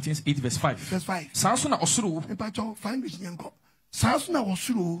 verse 5 sanso na osoro e pa cho fa English nyanko Sasu na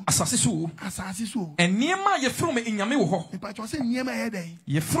wasuro asase so enema ye from enyame wo ho ipa cho se enema ye den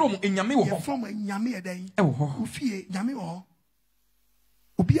ye from enyame wo ho ye from enyame ye den e wo ho ofie nyame wo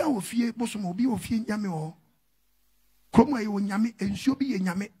obi a ofie bosom obi ofie nyame wo kromo ye wo nyame ensuo bi ye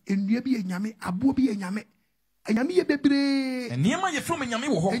nyame enua bi ye nyame abo bi ye nyame enyame ye bebre enema ye from enyame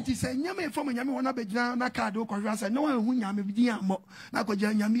wo ho enti se nyame ye from enyame wo na begina na card wo kohwa se no hu nyame bi din ammo na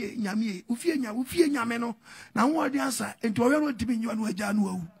koja nyame ofie nyame no na ho odi ansa enti wo no timi nyo no agya no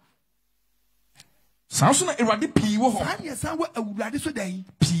awu sanso na ewrade pii wo ho san ye san wo awurade so dan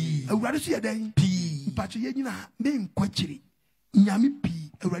pii awurade so ye dan pii pacho ye nyina me nkwachiri nyame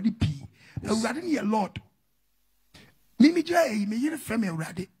pii awurade pii awurade ne ye Lord Mimi jay me yere frame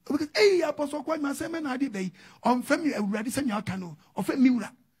awurade because apostle kwa ma say me na ade bay on frame awurade say nyaka no of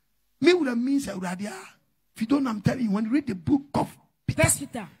miwura means awurade if you don't I'm telling you when you read the book of Peter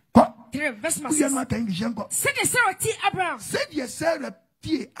 3 verse 6 said the Sarah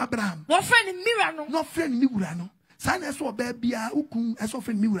T Abraham no friend miwura no no friend miwura no san eso ba bia ukun eso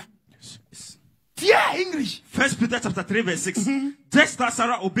friend miwura yeah, English. 1 Peter chapter 3 verse 6. Just as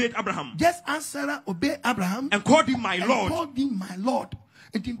Sarah obeyed Abraham. And called him my Lord.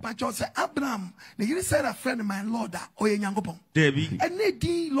 It in Pacho say Abraham. You said a friend of my Lord. Oh, Yankopon. Debbie. And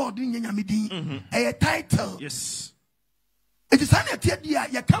they Lord in Yamidi. A title. Yes. It is an idea.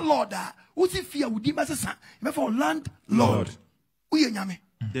 You can Lord. Who's if you would give us a son? Before land Lord. We Yame.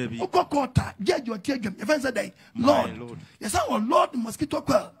 Debbie. Okokota. Judge your tear. If I said Lord. Yes, our Lord mosquito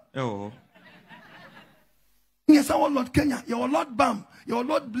quell. Oh. Yes, our Lord Kenya, your Lord Bam, your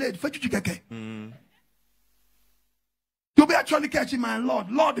Lord Blade, fetch you keke. You be actually catching my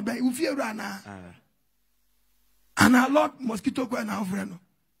Lord. Lord, be you fear Rana. And our Lord mosquito go and our friend.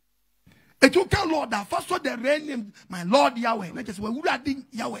 It took a Lord that first saw the rain name, my Lord Yahweh. Not just we are ding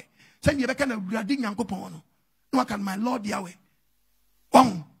Yahweh. Send you back and we are ding Yankopono. No, can my Lord Yahweh.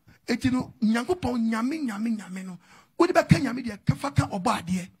 It you know, Yankopon Yamin no. What about Kenya media? Kafaka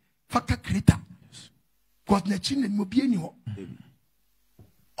Obadie, Faka Krita. Because Nechin and Mubienio.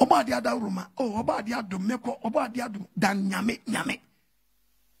 Obadia da Roma, Obadia do Meko, Obadia do Dan Yame.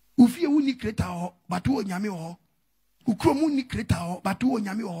 Ufi uni Kreta or Batu Yami or Ukromuni Kreta or Batu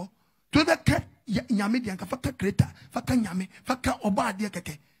Yami or to the cat Yamidian Faka Kreta, Faka Yame, Faka Obadia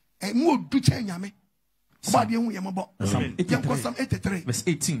Keke, and more Duce Yame. Psalm 83, verse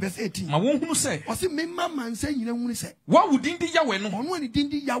 18. Verse 18. My one who say, was it me, mamma, and say, you know, say, what would Dindi Yawen on one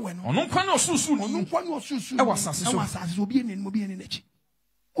Dindi Yawen on one or Susu, on one or Susu? I was will be in Mobian in Echi.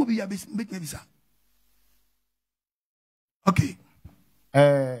 Who be a bit maybe, sir? Okay.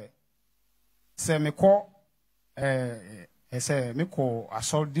 Say me call, say me call, I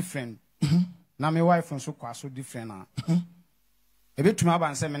saw different. Now my wife and so so different. A bit to my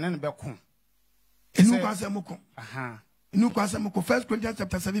band, say, me none back home. Inu kwase moko. Aha. Inu kwase moko. 1 Corinthians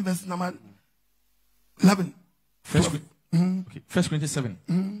chapter 7 verse number 11. 1 Corinthians 7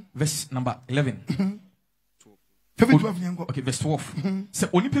 verse number 11. 12. Okay, verse 12. Say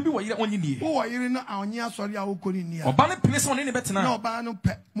oni pe bi wo yire onyi nie. Wo yire na onyi asori a wo koni nie. Oba ne pene se oni ne betena. Na oba no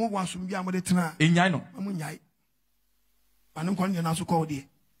pe mo wasum bi amode tena. Enyai no. Mo nyai. Anu kon ne na so ko die.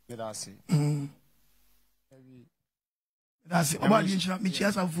 That's it. That's it. Oba di nchira mi chia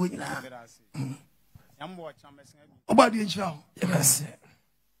sa fu nyina. Oba di nchira. Yes.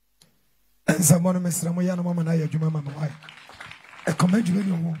 And someone Mr. Moyana Mama na Agyemang mama why. E comment you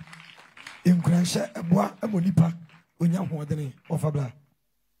no. In Gransha eboa amonipa onya hoodene ofabla.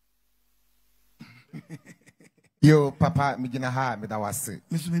 Yo papa migina ha medawase.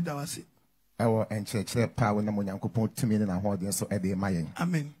 Miss medawase. Ewo enchechere pa wo na monyankopon tumi na hoodene so e de mayen.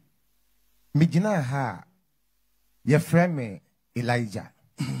 Amen. Migina ha ye friend me Elijah.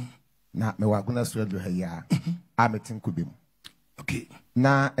 Na me waguna so do ha ya. Ametin kubem. Okay.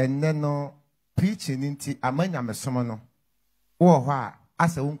 Na enne no preaching nti amanya mesomo no. Wo ho a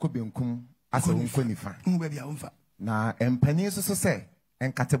asa wonko benkum asa wonko nifa. Na empani so se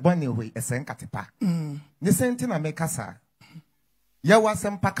enkatebone hoi ese enkatepa. Ni senti na mekasa. Ya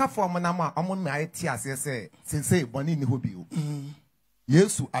wasempakafo mo na ma omo na ati ase se sense bone ni hobi o.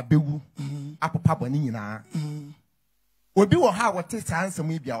 Yesu abewu apapa bone nyina. Obi wo ha wote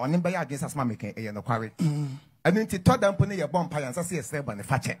sansem bia one be ya adwesa sama meken eye no kware. Anu nti todampo ne ye bompa yansa se yesre bone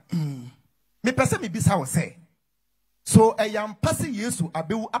fache. Me pese me bisa wo se. So a young passing Yesu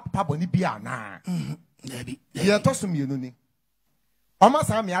abewu apapa bone bia na. Ye tosum yenu ni. Oma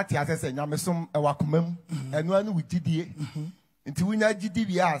sa me ati ase se nyamesom e wakomam enu anu wudidie. Nti wunya gidi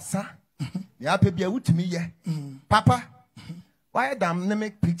bia asa. Ya pe bia wutumi ye. Papa, why dam ne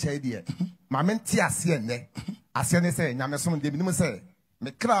make picture there? Ma menti ase enne. Ase ne se nyamesom de binim se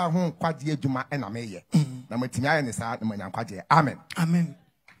me kra ho kwade adwuma e na me ye. Na matimi aye ne sa na manya kwade. Amen. Amen.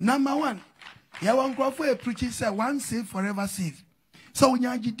 Number 1. Ya wan crofo e preach say once saved forever saved. So when you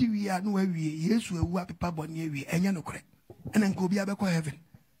gidi wi a no awie Yesu ewu apepa bone awie enye no kore. Ena nko obi abekọ heaven.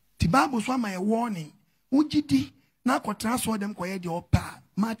 The Bible so am a warning. Ugidi na akotra so dem koye de opa.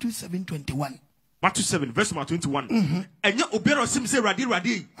 Matthew 7:21. Matthew 7 verse 21. Enye obiara osim say radi.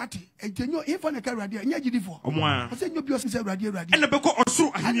 Ati enyo info na ka radi enye gidi fo. Omo a. O say enyo bi osim say radi. Ena beko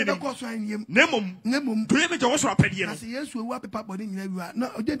osoro ahanye ne. Nemom. To ye meja wosoro apedie no. Ase Yesu ewu apepa bone nyina wi a. No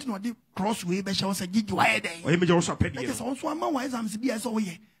odenti no de cross way be sha say gidi wa ye den. O ye meja wosoro apedie. Ese so ama wa exams bi ese o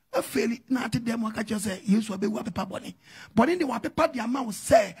ye. Afeli na ate dem aka che say Yesu abewu apepa bone. Bone de wa apepa de ama wo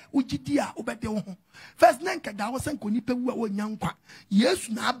say ugidi a obede wo ho. First na nka da wo say nkonipa wu a wo nya nkwa.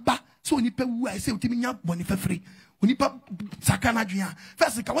 Yesu na aba so onipa wu a say otimi nya bone fafiri. Onipa sakana dwea.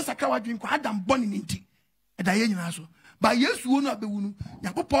 First ka wo sakra wadwen kwa Adam bone ni nti. E da ye nyina so. Ba Yesu wo no abewu no.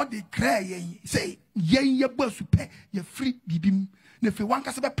 Yakopɔ de kra yen say yen ye basu pe ye free bibim. Ne fe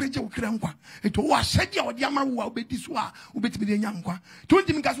wanka se be preje wo kra nkwa. Eto wo ahyade a wo de ama wo a obedi so a obetimi de nya nkwa. To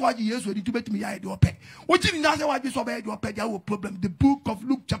ntimi ka so waje Yesu edi to betimi ya de ope. Wo gini na se waje so be de ope dia wo problem. The book of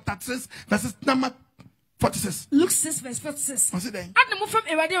Luke chapter 6 verses number 46. Luke 6 verse 46. What's it then? Adna mo from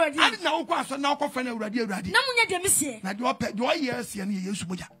Ewade. Adna wo kwa so na wo fa na Ewade. Na munya de mesie. Na de ope de o yes ye na Yesu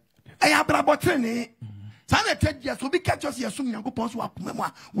moja. Eya brabotire ne. Sana tedia so bi catch us yesum Nyankopon so akoma mu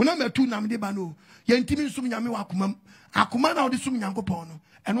a wona matu nam de ba no ye ntimi nsum nyame wa akoma mu akoma na wo de sum Nyankopon no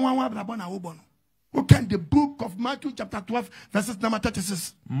eno wan wa brabo na wo bo no. Who can the book of Matthew chapter 12 verses number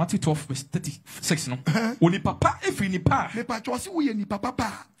 36. Matthew 12 verse 36 no. Oni papa efri ni pa. Me pa cho si wo ye ni papa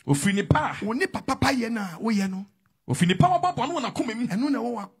pa. Ofri ni pa. Oni papa pa ye na wo ye no. Ofini power babo no na kuma mu. Eno na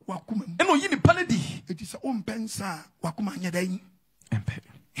wo wakuma mu. Eno yi ni paledi. It is o mpensa wakuma nya dan. Empe.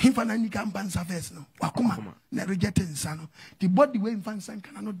 Himfa na nika mpansa first no. Wakuma na reject nsa no. The body wey mfansa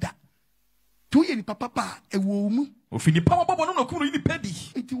kana no da. Tu ye ni papa ewo mu. Ofini power babo no na kuma yi ni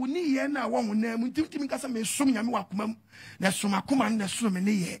pedi. Iti woni ye na wo honam mu ntimi kasa me som nyame wakuma mu. Na som akuma na som me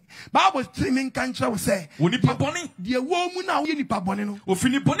ne ye. Bible streaming kan kira wo say. Woni paboni. De wo mu na wo ye ni paboni no.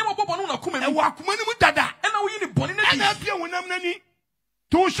 Ofini boni babo no na kuma mu. E wakuma ni mu dada. Na wo yi ni boni na di. Na pia honam nani.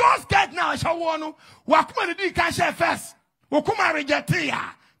 To show skirt na sha wo no. Wakuma ni di kan share first. Wakuma reject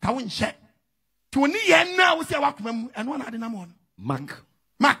ya. Ka won hye. To ni ye na wo say wakuma mu. Eno na ade na mo no.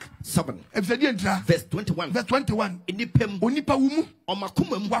 Mark 7 verse 21 onipa wumu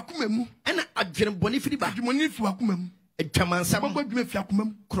omakuma mu wakuma mu ena adwene boni firi ba adwene fi wakuma mu etwamansam gbadwuma fi akuma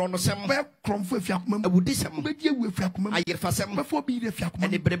mu kronosem be kromfo fi akuma mu abudisem obedi ewu fi akuma mu ayerfasem befo bi de fi akuma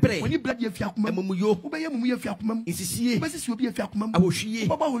mu ene oni brade fi akuma mu muyo obeye mumu fi akuma mu insisie obesisi obi fi akuma mu ahohwie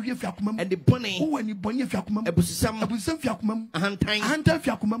baba hohwie fi akuma mu ene boni wo ani boni fi akuma mu abusisem fi akuma mu ahantan fi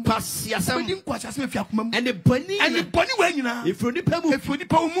akuma mu pasiasem obedi nkwasiasem fi akuma mu ene boni wa nyina efroni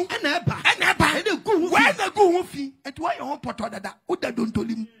pamu mu ena eba ene gu hu fi ena gu hu fi etu ayo ho poto dada oda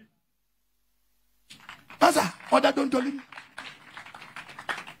dontolim Asa, oda dontolim.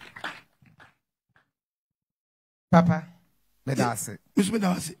 Papa, let us say. Miss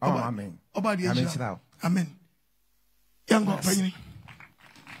Medawasi. Oh, amen. Oba di eja. Amen. Yango panyini.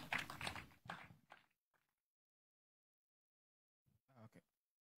 Okay.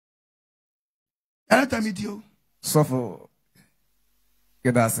 Anata medio. So for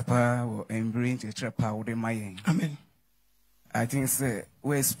Gedasa pa wo embring to trepa wo de mayen. Amen. I think say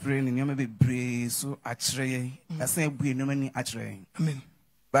we spraying in your be so actually I say we no many actually. Amen.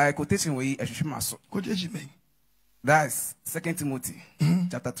 By quotation we maso. Quotation me. That's 2 Timothy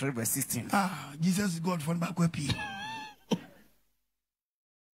chapter 3 verse 16. Ah, Jesus is God for back wepi.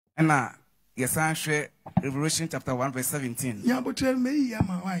 And now yes I share Revelation chapter 1 verse 17. Yeah, but tell me yeah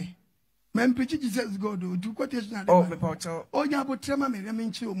my why. Men preach Jesus is God do quotation. Oh me paucho. Oh yeah, but tell me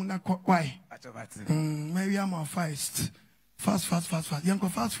menchi o mu na why. Maybe I'm on fast. Fast. Yanko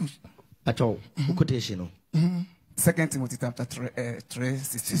fast food. At all. Quotation. 2 Timothy chapter 3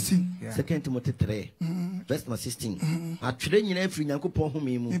 16. 2 Timothy 3 verse 16. A train in every Yankopon whom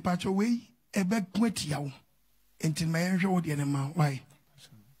you patch away a bag point yaw until my enjoy the animal. Why?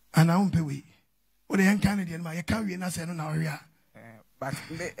 And I won't pay way. What the young Canadian, my account, and I said on our area. But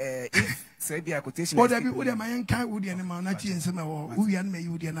if say be a quotation, what have you with my young would the animal, not in some who yan may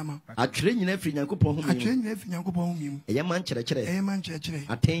you the animal. A train in every Yankopon, a train in every Yankopon, a man church, a man church,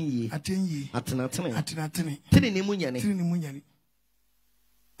 attain ye, at Tinatini, Tinimuniani.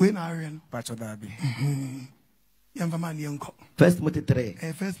 When I ran, patch of that be. Young man, young cock. First Timothy 3,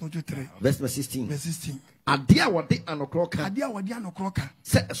 verse 16. A dear what they are no crocker, a dear what they are no crocker,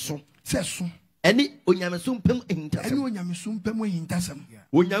 says so. Any Onyamesum Pem in Tassim, Onyamesum Pem in Tassim.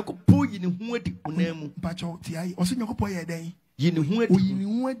 When you could pull in who did name, Pacho, Ti, or Senior Poya day, you know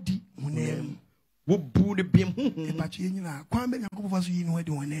who did name. Who booed the beam, Pachina, Kwame Yanko was you know what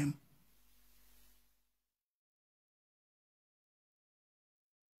name.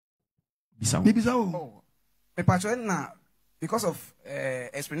 Maybe so. The patron now, because of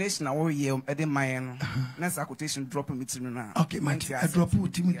explanation, I will hear Eddie Mayan. Next quotation drop me to now. Okay, man, I drop you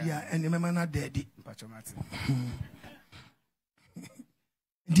to me and the man not dead.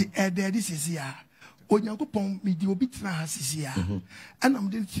 The daddy is here. Onyankopon me di obi tena has here. And I'm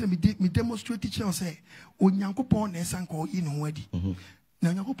me demonstrate teacher say Onyankopon na sanko yi no adi.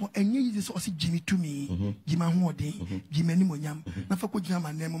 Na Onyankopon enye yi so si Jimmy to me. Jima ho odin, Jima ni monyam. Na fa ko jina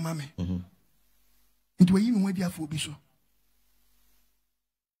manem mame. Nti we yi no adi afo obi so.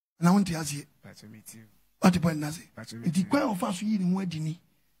 Na won ti ase. What the point na say? Nti kwa ofa so yi no adi ni.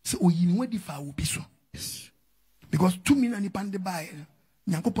 Se oyi no adi fa obi so. Because 2 million ni pande buy.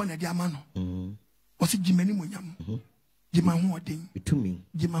 Onyankopon na di amano. Osi jimeni monyam. Jima ho odin. Mitumi.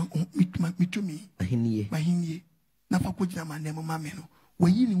 Jima mitumi. Mahiniye. Na fa ko jina manem mame no.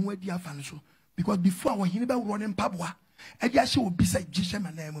 We yi ni ho adi afa no so. Because before we hini be running pabwa. E dia se obi say jishe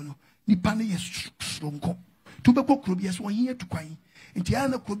manem no. Nipa ne yesronko. Tu be kokro bi yeso hiye tu kwan. Nti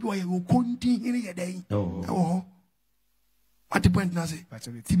ana ko bi wo ye okonti hini ye den. Oh. What the point na say?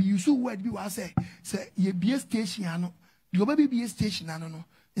 Ti bi use word bi wa say ye bie station ano. The oba bi station ano no.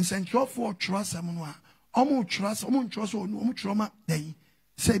 In central for trust am no a. Omo trust omo trauma dey.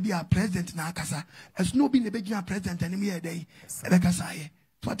 Say be a president na akasa. As no be ne be gina president anim ye dey. E be kasa ye.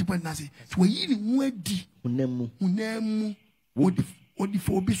 What the point na say? So yi ni hu adi. Unemu. Odi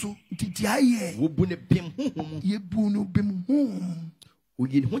for obi so titi aye wo bu ne bem honhom ye bu no bem honhom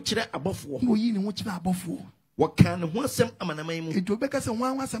oyi ne ho kire abofo What kind of some amanamaimu? It will make us a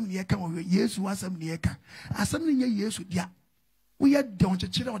one was some near come over. Yes, was some near come. As some near years with ya. We had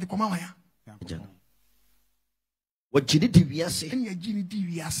don't chill out the Comaya. What Ginny Diviasi? And your Ginny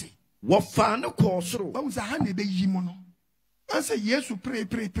Diviasi. What fan of course? What was a honey baby mono? I say yes, you pray.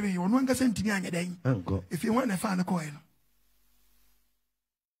 On one gazette to me a day. If you want to find a coin.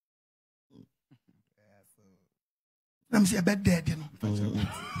 I'm say a bad dead, you know.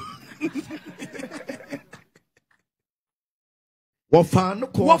 What fan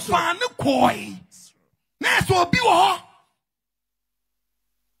of course? What fan of coin? That's what be all.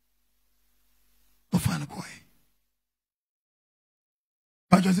 What fan of coin?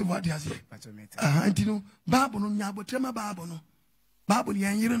 But Joseph, what does it? And you know, Babon, Yabo, Trema Babono, Babon,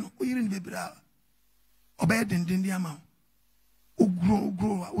 Yan, we didn't be brave. Obey the amount.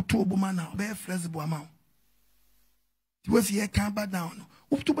 Grow, Utobomana, obey flexible amount. It was here, can't back down.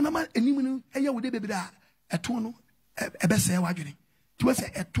 Utobana, and you would be there at one, a best say, wagging. It was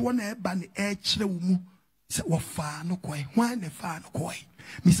a 2 band edge, said, what far no coin, one far no coin.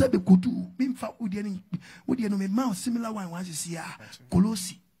 Miss Abbe could do, mean for would you know me mouse similar one once you see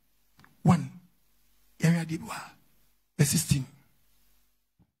Colossi 1 area Dibwa, verse 16.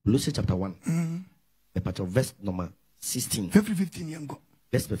 Colossi chapter 1, a part of verse number 16. 15 young go.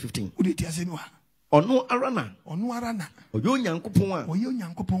 Verse 15. Would it as or no arana, or no arana, or young Yankupon, or young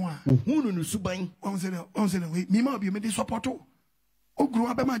Yankupon, who knew Subain, once in a way, me might be made support. Oh, grow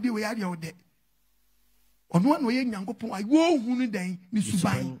up, my dear, we are your day. On one way, Yankupon, I go who day, Miss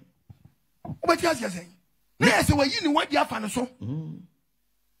Subain. What else you say? Yes, well, you know what you have so.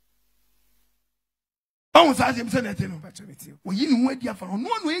 Oh, as I'm saying, well, you know what you have on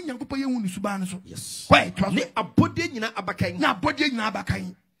one way, Yankupon, you want to Suban. Yes, quite a body in a bacay, not body in a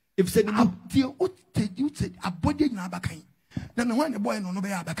bacay. If said, dear, what did you say? A body in a bacay. Then the one the boy no be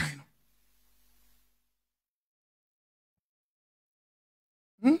a bacay.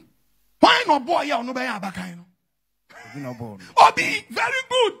 Why no boy ya no be a bacay? No boy. Obi, very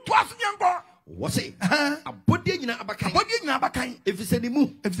good. Twas young boy. What's it? A body in a bacay. A body in a bacay. If it's any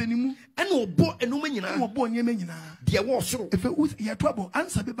move, and no boy and no man, no boy, you mean, dear was so. If it was your trouble,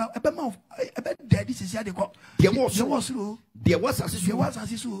 answer about a mouth. I bet daddy says, yeah, they got. There was so. There was as you was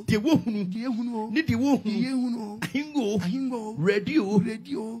as you. Dear woman, dear who know, need the woman, hingo,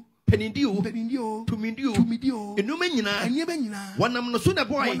 radio. Penindio, to medio, and no menina, and Yemena, one am no sooner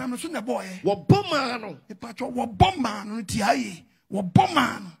boy, what bomb, a patch of what bomb man, Tiae, what bomb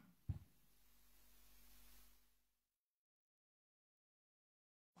man.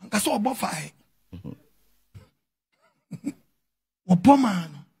 That's all buffy. What bomb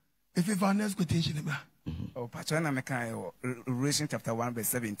man, if you found this quotation about. Oh, Patrona Mekai, Revelation chapter 1, verse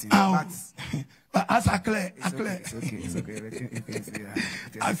 17. But as I clear, it's okay.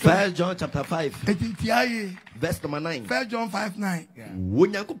 1 John chapter 5, verse number 9. 1 John 5:9.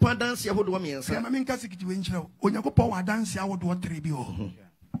 When you go dance, you would want me and say, I mean, when you go dance, I would want 3 be.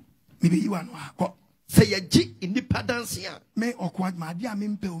 Maybe you are not. Say a G independence here. May or quite my dear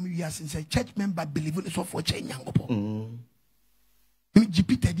Mimpel, yes, and say, church member believe in the software chain, young couple.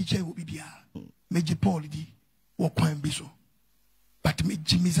 Jupiter, the chair will be there. Meji Paul di wo kwan bi so but me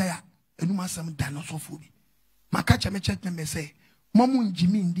Jimizaya enuma sam danosofobi makacha me check me say momu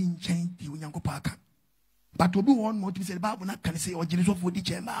njimi ndi nchen di onyankopɔ aka but obi won mo ti say the Bible na kan say ojinisofo di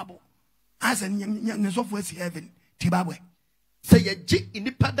che Bible as ne sofo asi heaven ti Bible say ye ji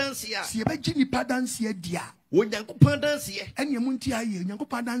independence ya si be ji independence ya dia onyankopɔ dance ye ene mu nti aye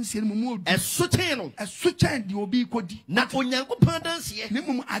onyankopɔ dance ye mu odu eso chen di obi kodi na onyankopɔ dance ye ne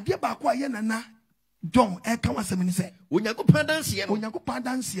mu ade ba ko aye nana John, can was a minister. When you go padansia,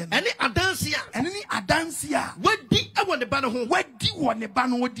 any adansia, what did I want the banner home? What do you want the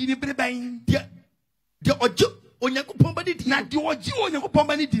banner? What did you bring? The ojo on your company, not the ojo on your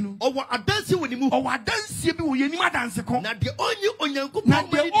company, or what I dance when you move, or what dance you do, you dance a con, not the on your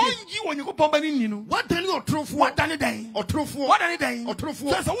company, what then your truth, what done a day, or truth, what a day, or truth,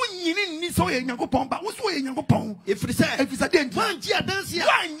 that's a one you need so in your company, but what's way in your company? If it's a dent, 1 year dance,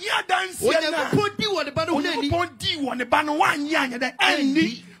 1 year dance, when you put you on the banner, put you on the banner 1 year, and then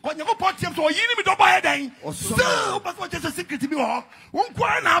Andy. When you go put him so you need to buy a day, so but what is a secret to be all? One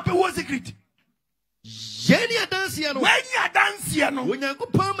quarter happy was secret. Jenny a danciano, when you dance, when you go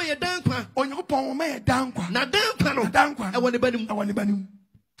palm a dankwa, on your palm, may a dankwa, not dankwa, I want the banum.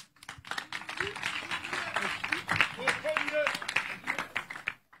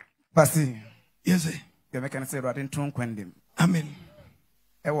 Pasi, yes, sir. You can say that in Tron Quendim. Amen.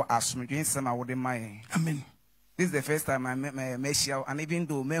 I will ask me doing some I would in my. Amen. This is the first time I met my Messiah, and even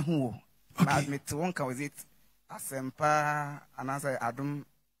though me who I admit to one with it, as Sempa and as I Adam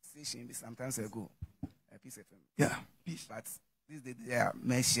station sometimes ago. Peace FM. Yeah, peace. But this day, yeah,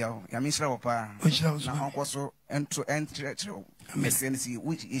 Messiah, Yamisha Opa, now Uncle so enter Messi,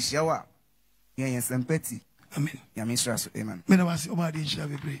 which is your yes and petty. Amen. Yamisha, amen. Medawasi, Obadi, shall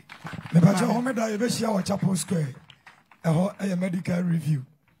we pray? Mebacha Homeda, Yabesha, Chapel Square, a medical review.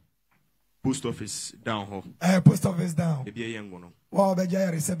 Post office down home. Post office down. Maybe a young one. Wow, Beja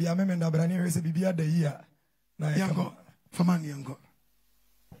received a member of Brani received the year. Yango, for man, Yango.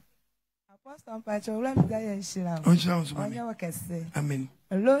 Apostle Pacho, let me die and shila. On your case. Amen.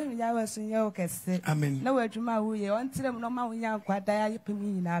 Alone, Yawas in your case. Amen. No way to my way, until I'm no man, young, quite die,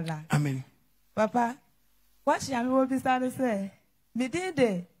 in Allah. Amen. Papa, what shall we be started to say? Me did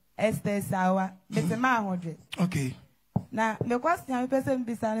it, Esther Sour, Mr. Mahondre. Okay. Now, the question person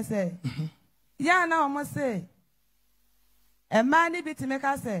be started to say. Yeah, now I must say. A man be to make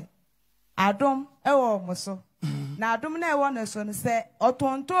us say. Adom, moso. Na adom na ewo na so no se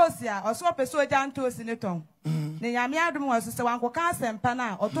otontosi a oso peso jantosi ne ton ne nyame adom wo so se wankoka asempa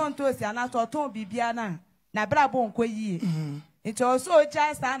na otontosi a na so oton bibia na bra bo nko yie nti oso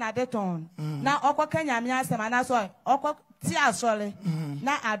oja sa na de ton na okoka nyame asem na so okok ti asole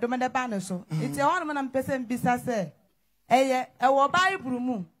na adom de ba no so nti hono na mpese mbisa se eye ewo bible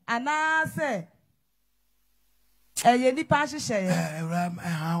mu ana se eye nipa hyehyeye ram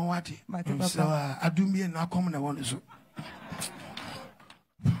what so adumie na kom na won so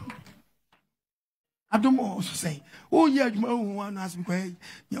adumo so say oh yeah aduma hu anu as because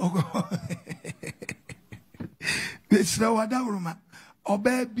besra wada uruma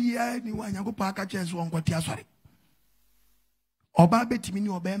oba bia ni wanyagopa aka cheso onkoti asore oba betimi ni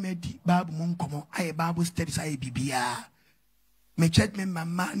oba medi babu mu nkomo aye babu studies aye bibia me church me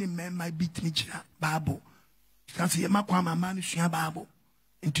mama ni me my bit ni chira babu kasi makwa mama ni sua babu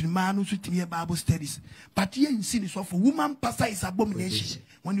into man who to Bible studies. But here in sin is for woman pastor is abomination.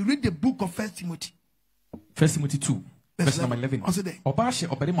 When you read the book of 1 Timothy 2 verse number 11. Obashe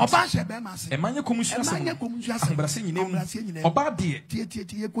Obashe Emanya komushia ambrase nyinem obade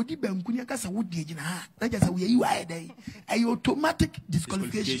tie kodi bankuni akasa wodi gina ha na just we yi wa dey ay automatic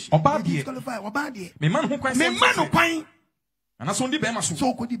disqualification obade me man ho kwan ana so ndi be ma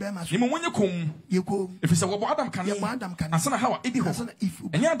so kodi be ma so ni mo wonye kom yekom efisa wo Adam kan asana hawa edi ho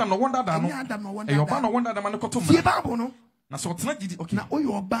enya Adam no wonder da no e yoba no wonder da man ko to ma tie Bible no na so tena gidi okay na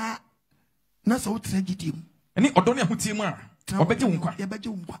oyoba na so tena gidi mu eni odo ne ahotie mu a obeje wo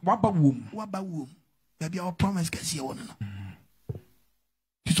nkwa waba wo na bia o promise kasi e wono no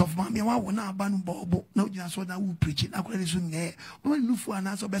of mama wa wona aba no bobo na ogina so na wo preach na akora so nge o ma nufu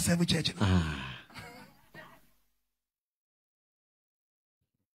ana so be serve church no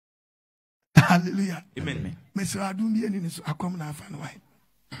hallelujah amen Mr. Adumbi eni so akom na afa no why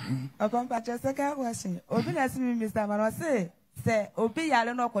upon patch second question obi na simi Mr. Maro say obi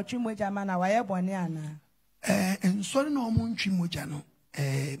yale no kwatwi moja ma na waye bone ana ensori na omo ntwi moja no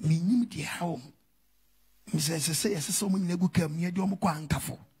minyim di hawo mi say so mo nyina gu kam ye di omo kwa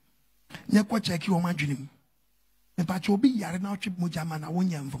ankafo nye kwa check yo madwenem me patch obi yare na otwi moja ma na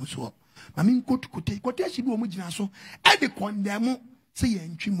wonya mfom so ma mi kote shi bi omo gina so e de condemn say ye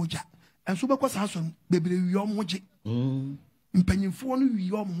ntwi moja enso be kwa sa so bebre wi omo je mpanyimfo no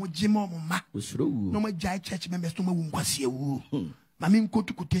wi omo je ma omo ma no ma jai church members to ma wu nkwase wu ma mi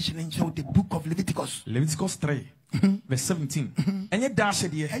quotation in the book of Leviticus 3 verse 17 enye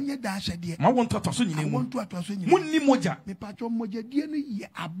daashe de ma won to so nyine mu munni moja me patcho moja die no ye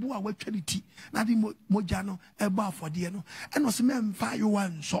abo a watwaniti na de moja no eba afode no eno se me mfa yo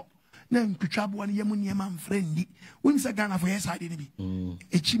wanso na ntwitwa abo no yemu niema mfrendi woni se Ghana for yes side ni bi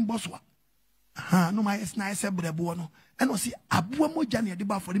echimboswa no my is nice brebo no eno se abo moja ne de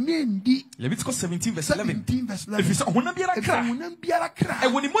ba afode me ndi Leviticus 17 verse 11 if you honam biara kra e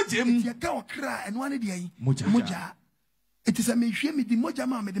woni moja mu ye ka okra eno ane de yi moja it is a me hwe me di moja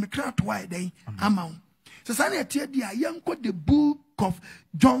ma me de me kra to why dey amount so say na tie dia yenko the book of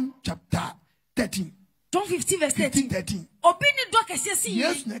John chapter 13 John 15 verse 13 obi ni do kese si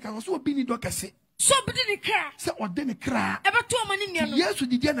yes na ka so obi ni do kese so obi ni kra se ode ni kra e be to o mani nua no yes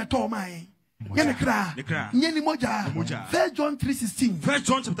di dia na to o mai ye ni kra nye ni moja 1 John 3:16 1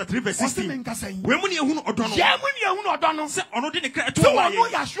 John chapter 3 verse 16 we mu ni ehunu odo no ye mu ni ehunu odo no se ono de ni kra to o mai so ono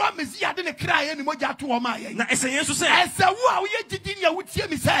ya sure mesia de ni kra ye ni moja to o mai na esenye so se esewu a wo ye gidi ni a wutie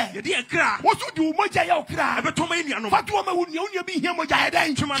mi se ye de kra wo so di moja ye o kra e be to mai ni ano fa to o ma wo ni bi hia moja ye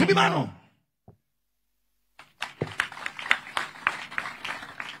den chibi ma no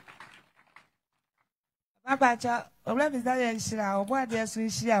Abacha, obla bizaya nshira, obwa de so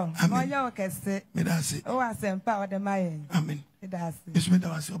nshira. Monya okese. Me da se. O asempa o de maye. Amen. Me da se. Yesu me da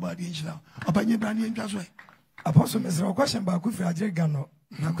wase obwa de nshira. Opanye brani ntwa so. Apostle Mr. question ba ku fi Agyemang no.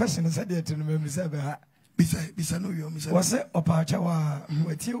 Na question is said to me say be ha. bisa no yo misa was it opacha wa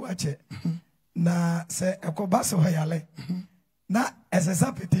wetie wache na se ekoba so hayale na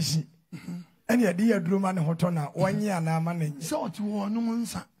esesa petition ene yade yaduro ma ne hoto na wonye ana ama ne so oti wo no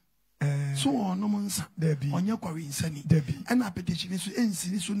nsa so ono monsa onye kwari nsani and appetition so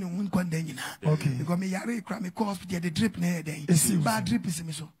ensini so ne hun kwanda nyina because me yare kra me call hospital the drip na head bad drip is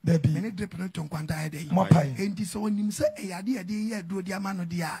me so me drip no ton kwanda head enti so onim se yade ye do di ama no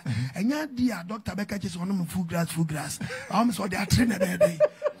dia enya dia doctor beka che so ono full grass am so they train na head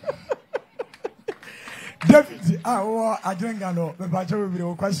David, Agyemang no, me ba chewe bi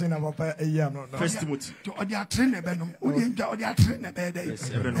o question about a year no. First Timothy. To they train na benum. O dey train na be dey.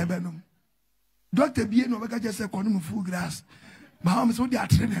 Benum. Doctor bie no beka che say kono full grass. Ma am so dey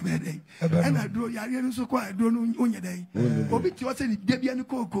train na be dey. And I do yare no so kwa do no onye dey. Obi ti o say de bia no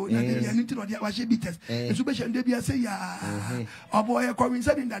koko na de bia no ti no dey wa she bitters. So be she de bia say ya. Obo e ko win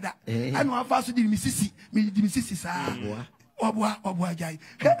say dada. And no afa so di misisi sa. Obo ajai.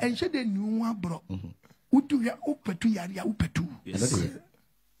 Ke enche de nu abro. Utu ya upetu yari ya upetu. Yes.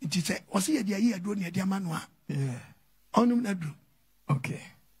 It is a osi ya dia do ne dia manua. Yeah. Onum na do. Okay.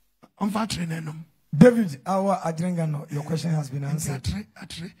 On va trainer nom. David, our Agyemang no, your question has been answered.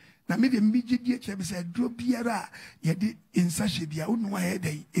 Atre. Na me de miji die che be say do biara ye de insashe bia unu wa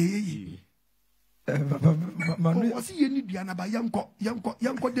hedai. Manu osi ye ni dua na ba yanko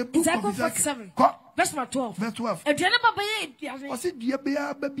de book of Isaiah. Verse 12. Verse 12. Eduane baba ye eduane. Osi dua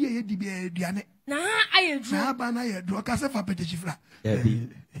bia ba bia ye di bia eduane. Na ayedru. Na ba na ayedru ka se fa petition fra.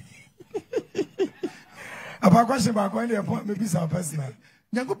 About question back when the point maybe some personal.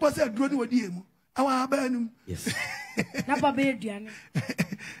 Nyango pose adru ni wodi emu. Awa ba num. Yes. Na baba ye eduane.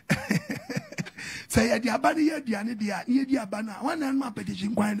 Say ye di aba ni ye eduane dia, ye di aba na. Wana no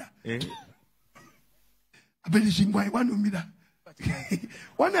petition kwanda. Petition kwai wana umida.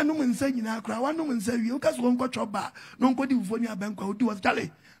 Wana no nsa nyina akra, wana no nsa wi. Ukaso wonko choba, no nko di ufoni abankwa odi was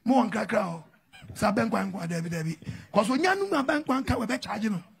chale. Mo won krakra o. Sa abankwa nkwa David. Cause onya no abankwa nka we be charge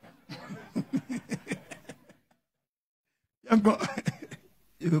no. Yango.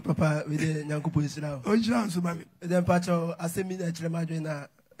 Yo papa we de nyankopon sira o. O sira so ba mi. Dem pacho asemi na kire madwen na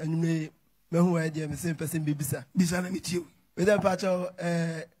anwume mehu wa de me sem person bibisa. Bisa na mitio. We dem pacho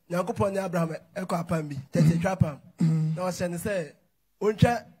nyankopon ni Abraham ekọ apam bi tete twapam. Na o se ne se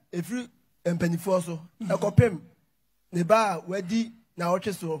ontwa efri empanifo so ekopem ne ba wadi na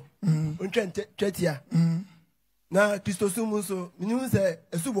otwe so ontwa twatia na Kristo sumu so minu se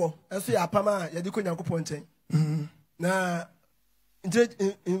esubo eso ya apam a yedi ko nyankopon nchen na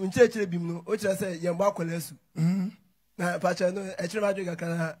nche bim no o kire se ye mba akwala asu na pacha no e kire madwe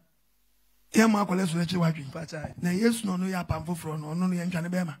gakana ye mba akwala asu e kire wadwe pacha na Yesu no ya apam foforo no no ye ntwane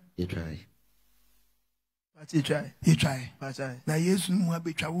be ma ye try pacha na Yesu mu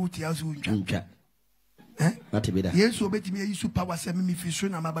abetwa wo ti asu ntwa Matibida. Yesu obetimi yi super wase me fisu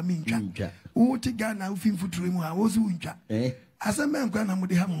na maba mi ntwa. Wo ti ga na ufin futuro mu a wo zu ntwa. Asem ben kwa na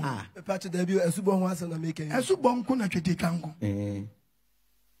mudi ha mu. Pacha da bi esubo ho asem na make. Esubo nko na twete kanko.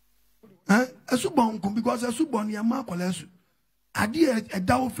 Esubo nko because esubo no ya ma akola esu. Ade e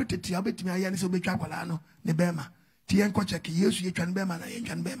da wo fitete obetimi aye ne se obetwa akola no ne bema. Ti en ko check Yesu ye twan bema na ye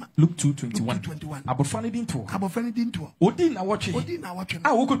twan bema. Luke 2:21. Abofani dinto. Odi na watch.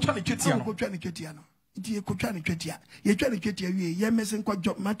 Ah wo ko twa ne twetia no. Wo ko twa ne twetia no. Iti ye kotwa ne twetia. Ye twa ne twetia wie ye mesen kwa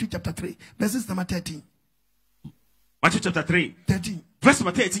Job Matthew chapter 3 verses number 13. Matthew chapter 3 verse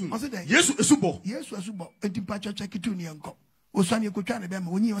number 13. Yesu esubo. Enti pa check itu ni enko. Osani ye kotwa ne be ma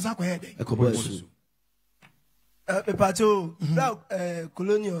onyi osa kwa hede. Ekobo esu. Pacho,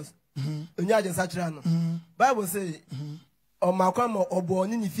 colonials. Onya ajensa kira no. Bible say o makwamo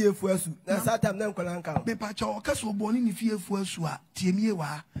oboni ni fiefu asu na satam na nkola nka be pa cha o kaso oboni ni fiefu asu a tiemie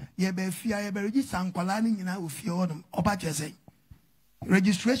wa ye be fia ye be register nkola ni nyina ofie honum oba chese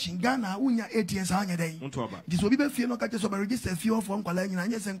registration Ghana unya 8 years anya den this obi be fie no ka chese oba register fie of nkola nyina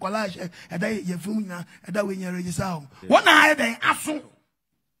anya se nkola eda ye fum nyina eda we nya register hom wona aye den aso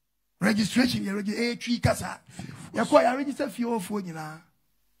registration ye register twi kasa ye ko ya register fie of nyina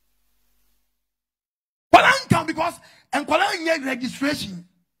because and calling registration.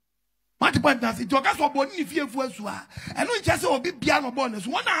 Multiple does it. Your gas or body if you have and we just will be piano bonus.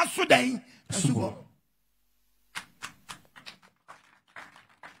 One hour so day.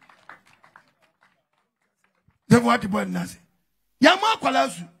 The what about Nasi? Yama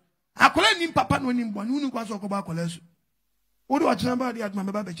Kolasu. I call him Papa no him one who was Okoba Kolasu. What do I tell about the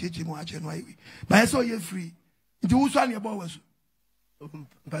Adma Baba Chichi Moach and Wai? But I saw you free. It was on your boss.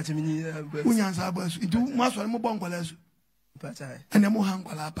 Unyansa boss, it do mass on Mobon Kolasu. And a Mohan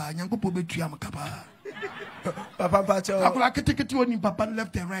Kolapa, Yanko Pobetriam Kapa. Papa Pacho, I could like a ticket to him, Papa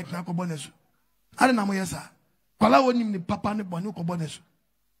left and right, Nako Bonus. I don't know, yes, sir. Kola woni ni papa ne boni ko bonesu.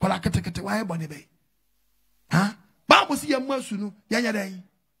 Kola kete wa e boni be. Ha? Bible si yamma su no yanya dan.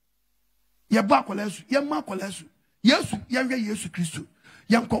 Ye ba kola su, yamma kola su. Yesu yanwe Yesu Kristo.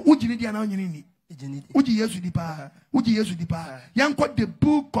 Yanko ujini dia na onyini ni. Uji Yesu di pa. Uji Yesu di pa. Yanko the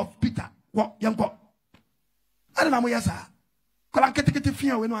book of Peter. Wo yanko. I don't know, yes, sir. Kola kete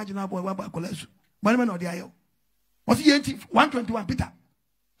fia we no agina boy wa ba kola su. Bani me no dia yo. Was he 121 Peter?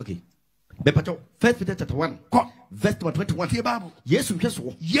 Okay. Bepacho, 1 Peter chapter 1, verse 21. Yes, yes,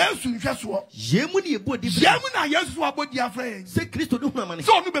 Yemuni body. Yemuna, yes, what body are friends. Say Christo do money.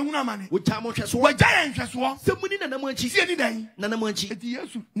 So, no be money. Which time of Chaswa, giant Chaswa, some money and a munchie any day. Nanamunchi,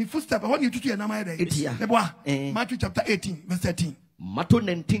 yes, ni footstep. I want you to see another day. Matthew chapter 18, verse 13. Matthew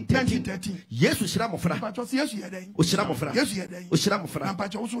 19, 13. Yes, Ushiramofra. Yes, Ushiramofra. Yes, Ushiramofra. And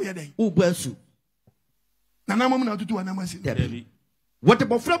Pacho also here day. Ubuasu. Nanamuna to do an amazing. What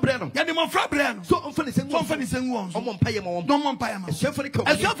about Fabrano? Yeah, the more Fabrano. So often the same ones. On Payam, don't Payam. A chef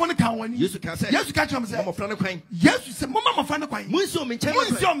on the cow when you can say, yes, you catch him. Yes, you say, Mamma Fana Quine. Musso min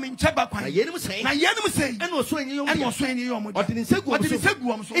Chaba Quine. Yenim say, and was swinging your what did he say? What did he say? And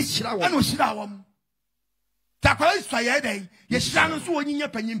was Shawam. Takwa is Friday. Yes, Shannon so in your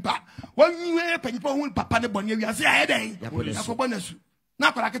penimpa. When you wear penny papa the bonnet, you say a day. Bonus.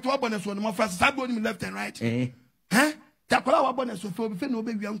 Now, I get to open us one more fast. I'm going left and right. Huh? Takola wa bonus so be no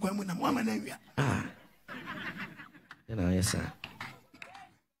be wiam kwan mu na mo amana wia. Yes, sir.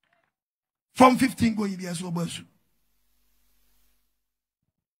 From 15 go you so bosu.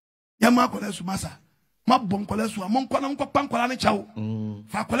 Ya ma kola su masa. Ma bon kola su amon kola nko pan kola ne chawo.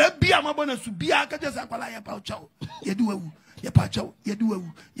 Fa kola bia ma bonus bia ka je sa kola ya pa chawo. Ye du wawu, ye pa chawo, ye du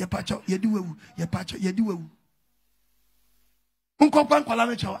wawu, ye pa chawo, ye du wawu, ye pa chawo, ye du wawu. Unko pan kola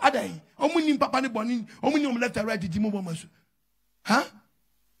ne chawo adai. Omuni papa ne boni, omuni left and right di mo bomasu. Huh?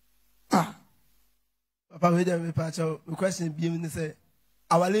 Ah. Papa we dem pa chawo. The question be me say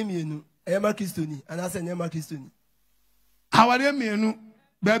awale mienu Ayema Kristoni and I say Ayema Kristoni. Awale mienu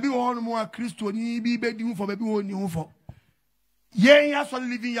baby won mo a Kristoni bi be di for baby won ni ho for. Yen ya so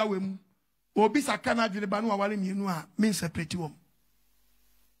living ya wemu. Obi sakana dwele ba no awale mienu a me separate wom.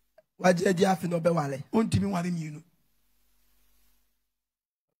 Waje di afi no be wale. Ontimi wale mienu.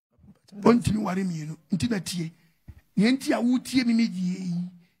 Ontimi ware mienu nti na tie nti a wutie mi megie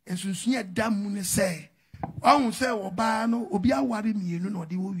ensunsun ya damu ne se ahun se oba no obi aware mienu na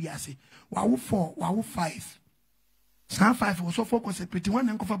ode wo wiase wa wo 4 wa wo 5 san 5 wo so focus separate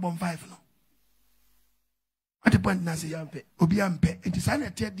one nko fa bom 5 no ate point na se yampe obi ampe nti sa na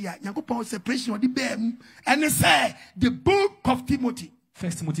tie dia yakopon separation ode be am and say the book of Timothy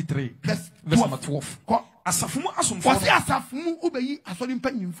 1 Timothy 3 verse 12 asafumu asomfo wasi asafumu ubeyi asori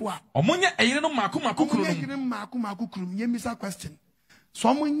mpanyimfo a omonye eyire no maako kuru no eyire maako kuru yemisa question so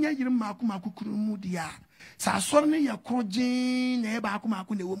omonye eyire maako kuru mu dia sa asori ne yakrojin na e ba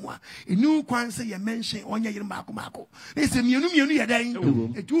maako na ewomu a enu kwan se ye mention onye eyire maako na se mienu ye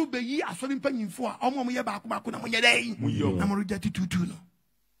dan etu ubeyi asori mpanyimfo a omo ye ba maako na monye dan na mo reject tutu no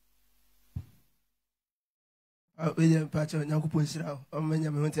we dem pacho nyakopon shira o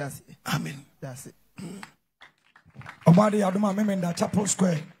menya me honti ase amen that's it. Omadi Aduma Memenda Chapel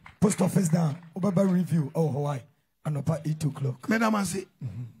Square Post Office down Obaba review Hawaii and up at 8 o'clock. Madam Ansi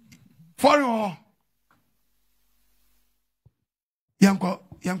foreign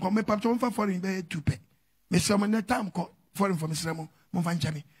yanko me papcho mfa foreign be tupe me some na time ko foreign for Mr. Mo mfa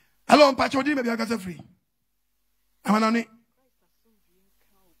nchami hello pacho di be aka free amanoni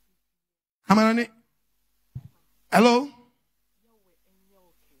hello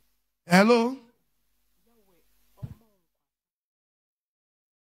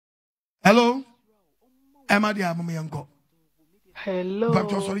Emadi Amuyanko. Hello. But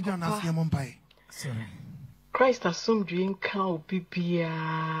just original as your mumpai. Christ assumed drink cow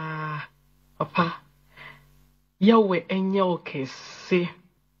pipia. Papa. Yahweh and Yoke say.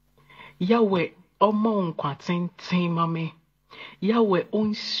 Yahweh omon quatin mame. Yahweh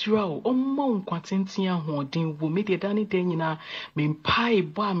on shrow omon quatin holding women the danny denina mean pie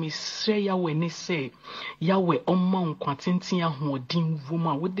bar me say Yahweh ne say. Yahweh omon quatin holding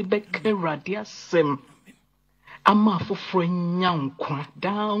woman with the beck radia sem. Ama foforo nyankwa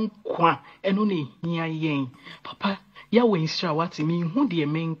dankwa eno ne hia yen papa Yahweh nsira wate me hu de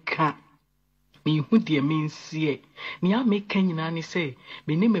menka me hu de mensie ne ameka nyina ne se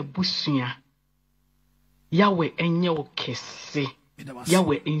me ne mabusua Yahweh enye okese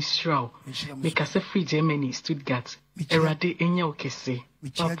Yawe Inshrao. Make us a free Germany, Stuttgart. Erade Enya Okese.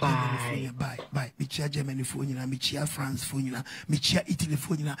 Bye. Michia Germany phone, Michia France phone, Michia Italy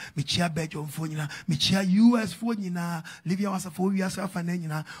phone, Michia Belgium phone, Michia US phone, Livia was a 4 years off and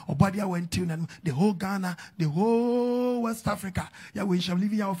then, Obadia went to the whole Ghana, the whole West Africa. Yeah, we shall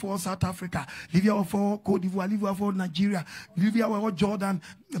live here for South Africa, live here for Cote d'Ivoire, live here for Nigeria, live here for Jordan.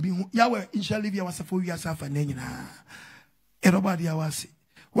 Yahweh, inshallah, live here was a 4 years off and then. Everybody was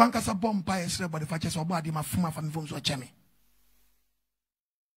one cast a bomb by a celebrity for just about my family from Swachami.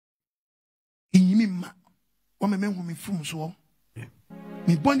 In me, one man who me from so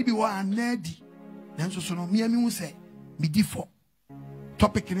me bonny be one nerdy. Then so no me and me say me default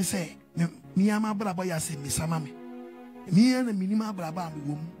topic can say me and my brother say me samame me and minima braba me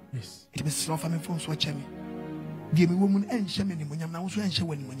woman. Yes, it be slow for me from Swachami. Give me woman and shame any munyam now so and show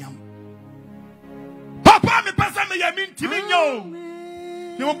any munyam. Papa me pesa me ya minti minyo.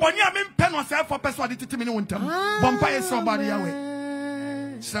 Me mo boni a me pen o say for person ade tete me ne wontam. Bompa ye so body yawe.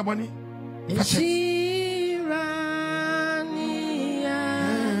 Saboni. Shirania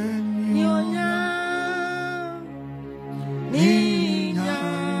nyonya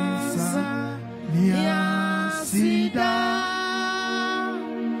ninyasa niasida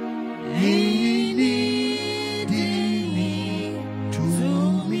ini dini to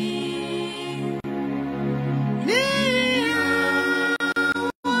me niawadi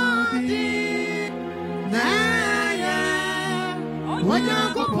naya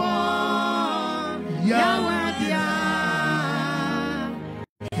wanyagopo Yawadia,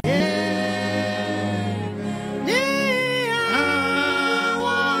 Niawadi,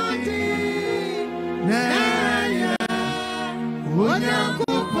 Naya,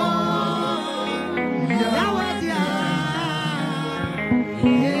 Onyakupo, Yawadia,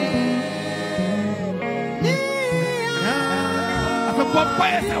 Nia. Papa,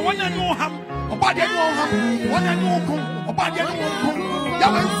 I want to know him. About the know him. What I know, about the know.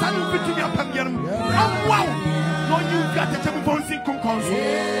 Yahweh, son of Virginia Pangarum. Wow! No, you got the telephone sync console.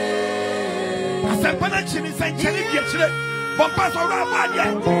 I said, Panachin is Saint Chenny yesterday. But Pastor Rabadia,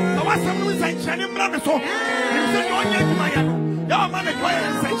 the was some who Saint Chenny Branaso. You said, no, Maya. Your man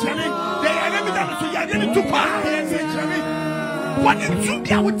acquired Saint Chenny. They are never done so. You didn't to buy Saint Chenny. What did you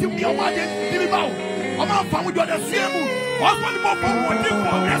do with him? Your mother didn't bow. I'm not found with your same. What one more for what you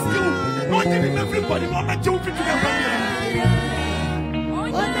for rescue? Not giving everybody more than you to the family.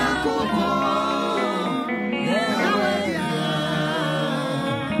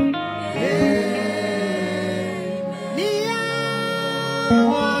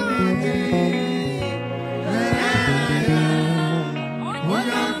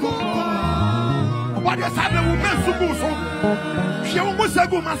 What is happening with Messugo? She almost a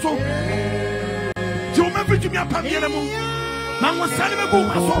good muscle. You remember to me a Pamela. Mamma said a good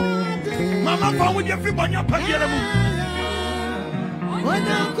muscle. Mamma found with everybody a Pamela.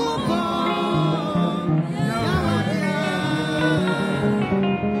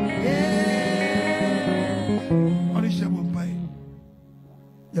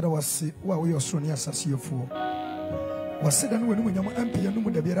 Yet I was see what we are soon as I see you for. Was said and when you MP and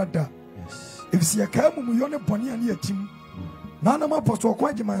the Berada. If see a cam, we only pony and your team. None of my apostle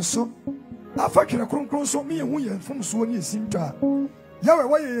Agyemang so. I factor a crown so me and we and from Sony Sintra. Yawa,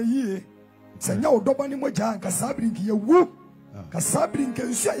 why a year? Say no, Dobani Moja, Casabrin, your whoop. Casabrin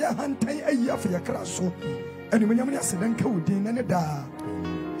can see your hand tie a year for your class so. And when you said, then go in any da.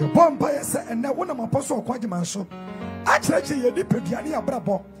 The bonfire said, and now one of my apostle Agyemang so. Actually, you did Pediania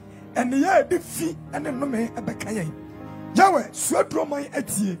Brabo, and the year did fee and then no me a Bacay. Yahweh, Swedro my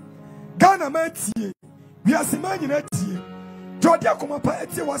etie, Ghana metie, we are Simon etie, Jordia come up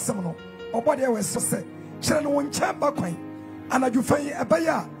etie was some or what I was so say, Shannon one chamber coin, and I do find a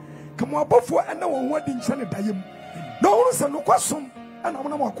buyer. Come up for and no one wedding Shannon Dayim. No one no question, and I'm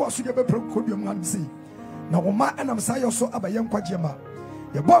not quite sure you could be man see. Now, my and I'm say also Abayam Kwajema.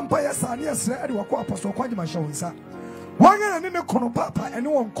 The bonfire Sania said, I will call Apostle Agyemang Shawinsa. One and in a corner papa and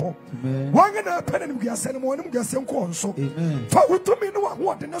no one call. One and a pen and gas and one gas and corn so. For to me no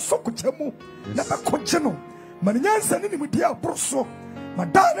one in a socochemo, never cocheno. Manian sending with dear Brosso.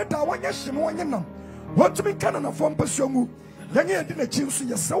 Madame, I want yes, one yanam. What to be canon of one person. Young didn't choose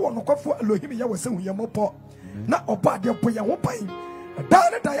your soul no for Lohimia was saying Yamopo. Not about your poor whooping. A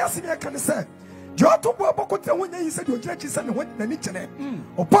darn it, I asked me, I can say. Joto Boko when you said your judges and went the niche.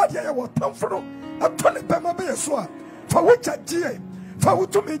 Or party I was come from a 20 Pema Bay Soa. For which I GA, for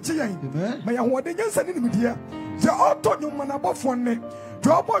which to me GA, may I want the young son in Media. The auto you man above one name,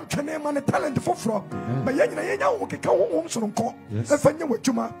 drop on Canam and a talent for frog. But yet I know what can come home so call. If I knew what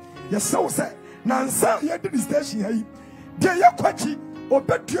you ma, yes, so said. Nansa, you did this station. Dear Yakwachi, or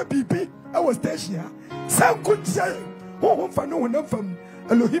Betua BB, I was station. Some good say, oh, for no one from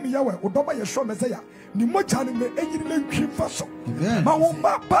Elohim Yahweh, or Baba Yeshua Messiah, Nimochan me any little faso. My own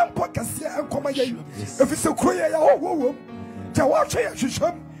Pampa Cassia and Comaya. If it's a queer, oh, Tawacha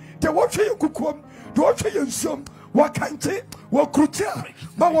Shisham, Tawacha Kukum, Tawacha Sum, Wakante, Wakrutia,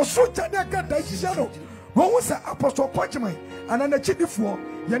 Mawasuta Naka Shadow. What was the Apostle Quachman, and an achieved for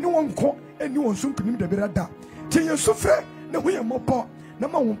Yanuan Co, and you soon could the Berada. Till you suffer, no way more pot, no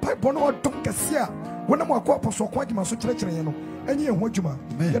more pipe on our Tonkasia, when I'm a Apostle Quachman, so treacherous, and you want you,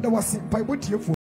 that was by what you for.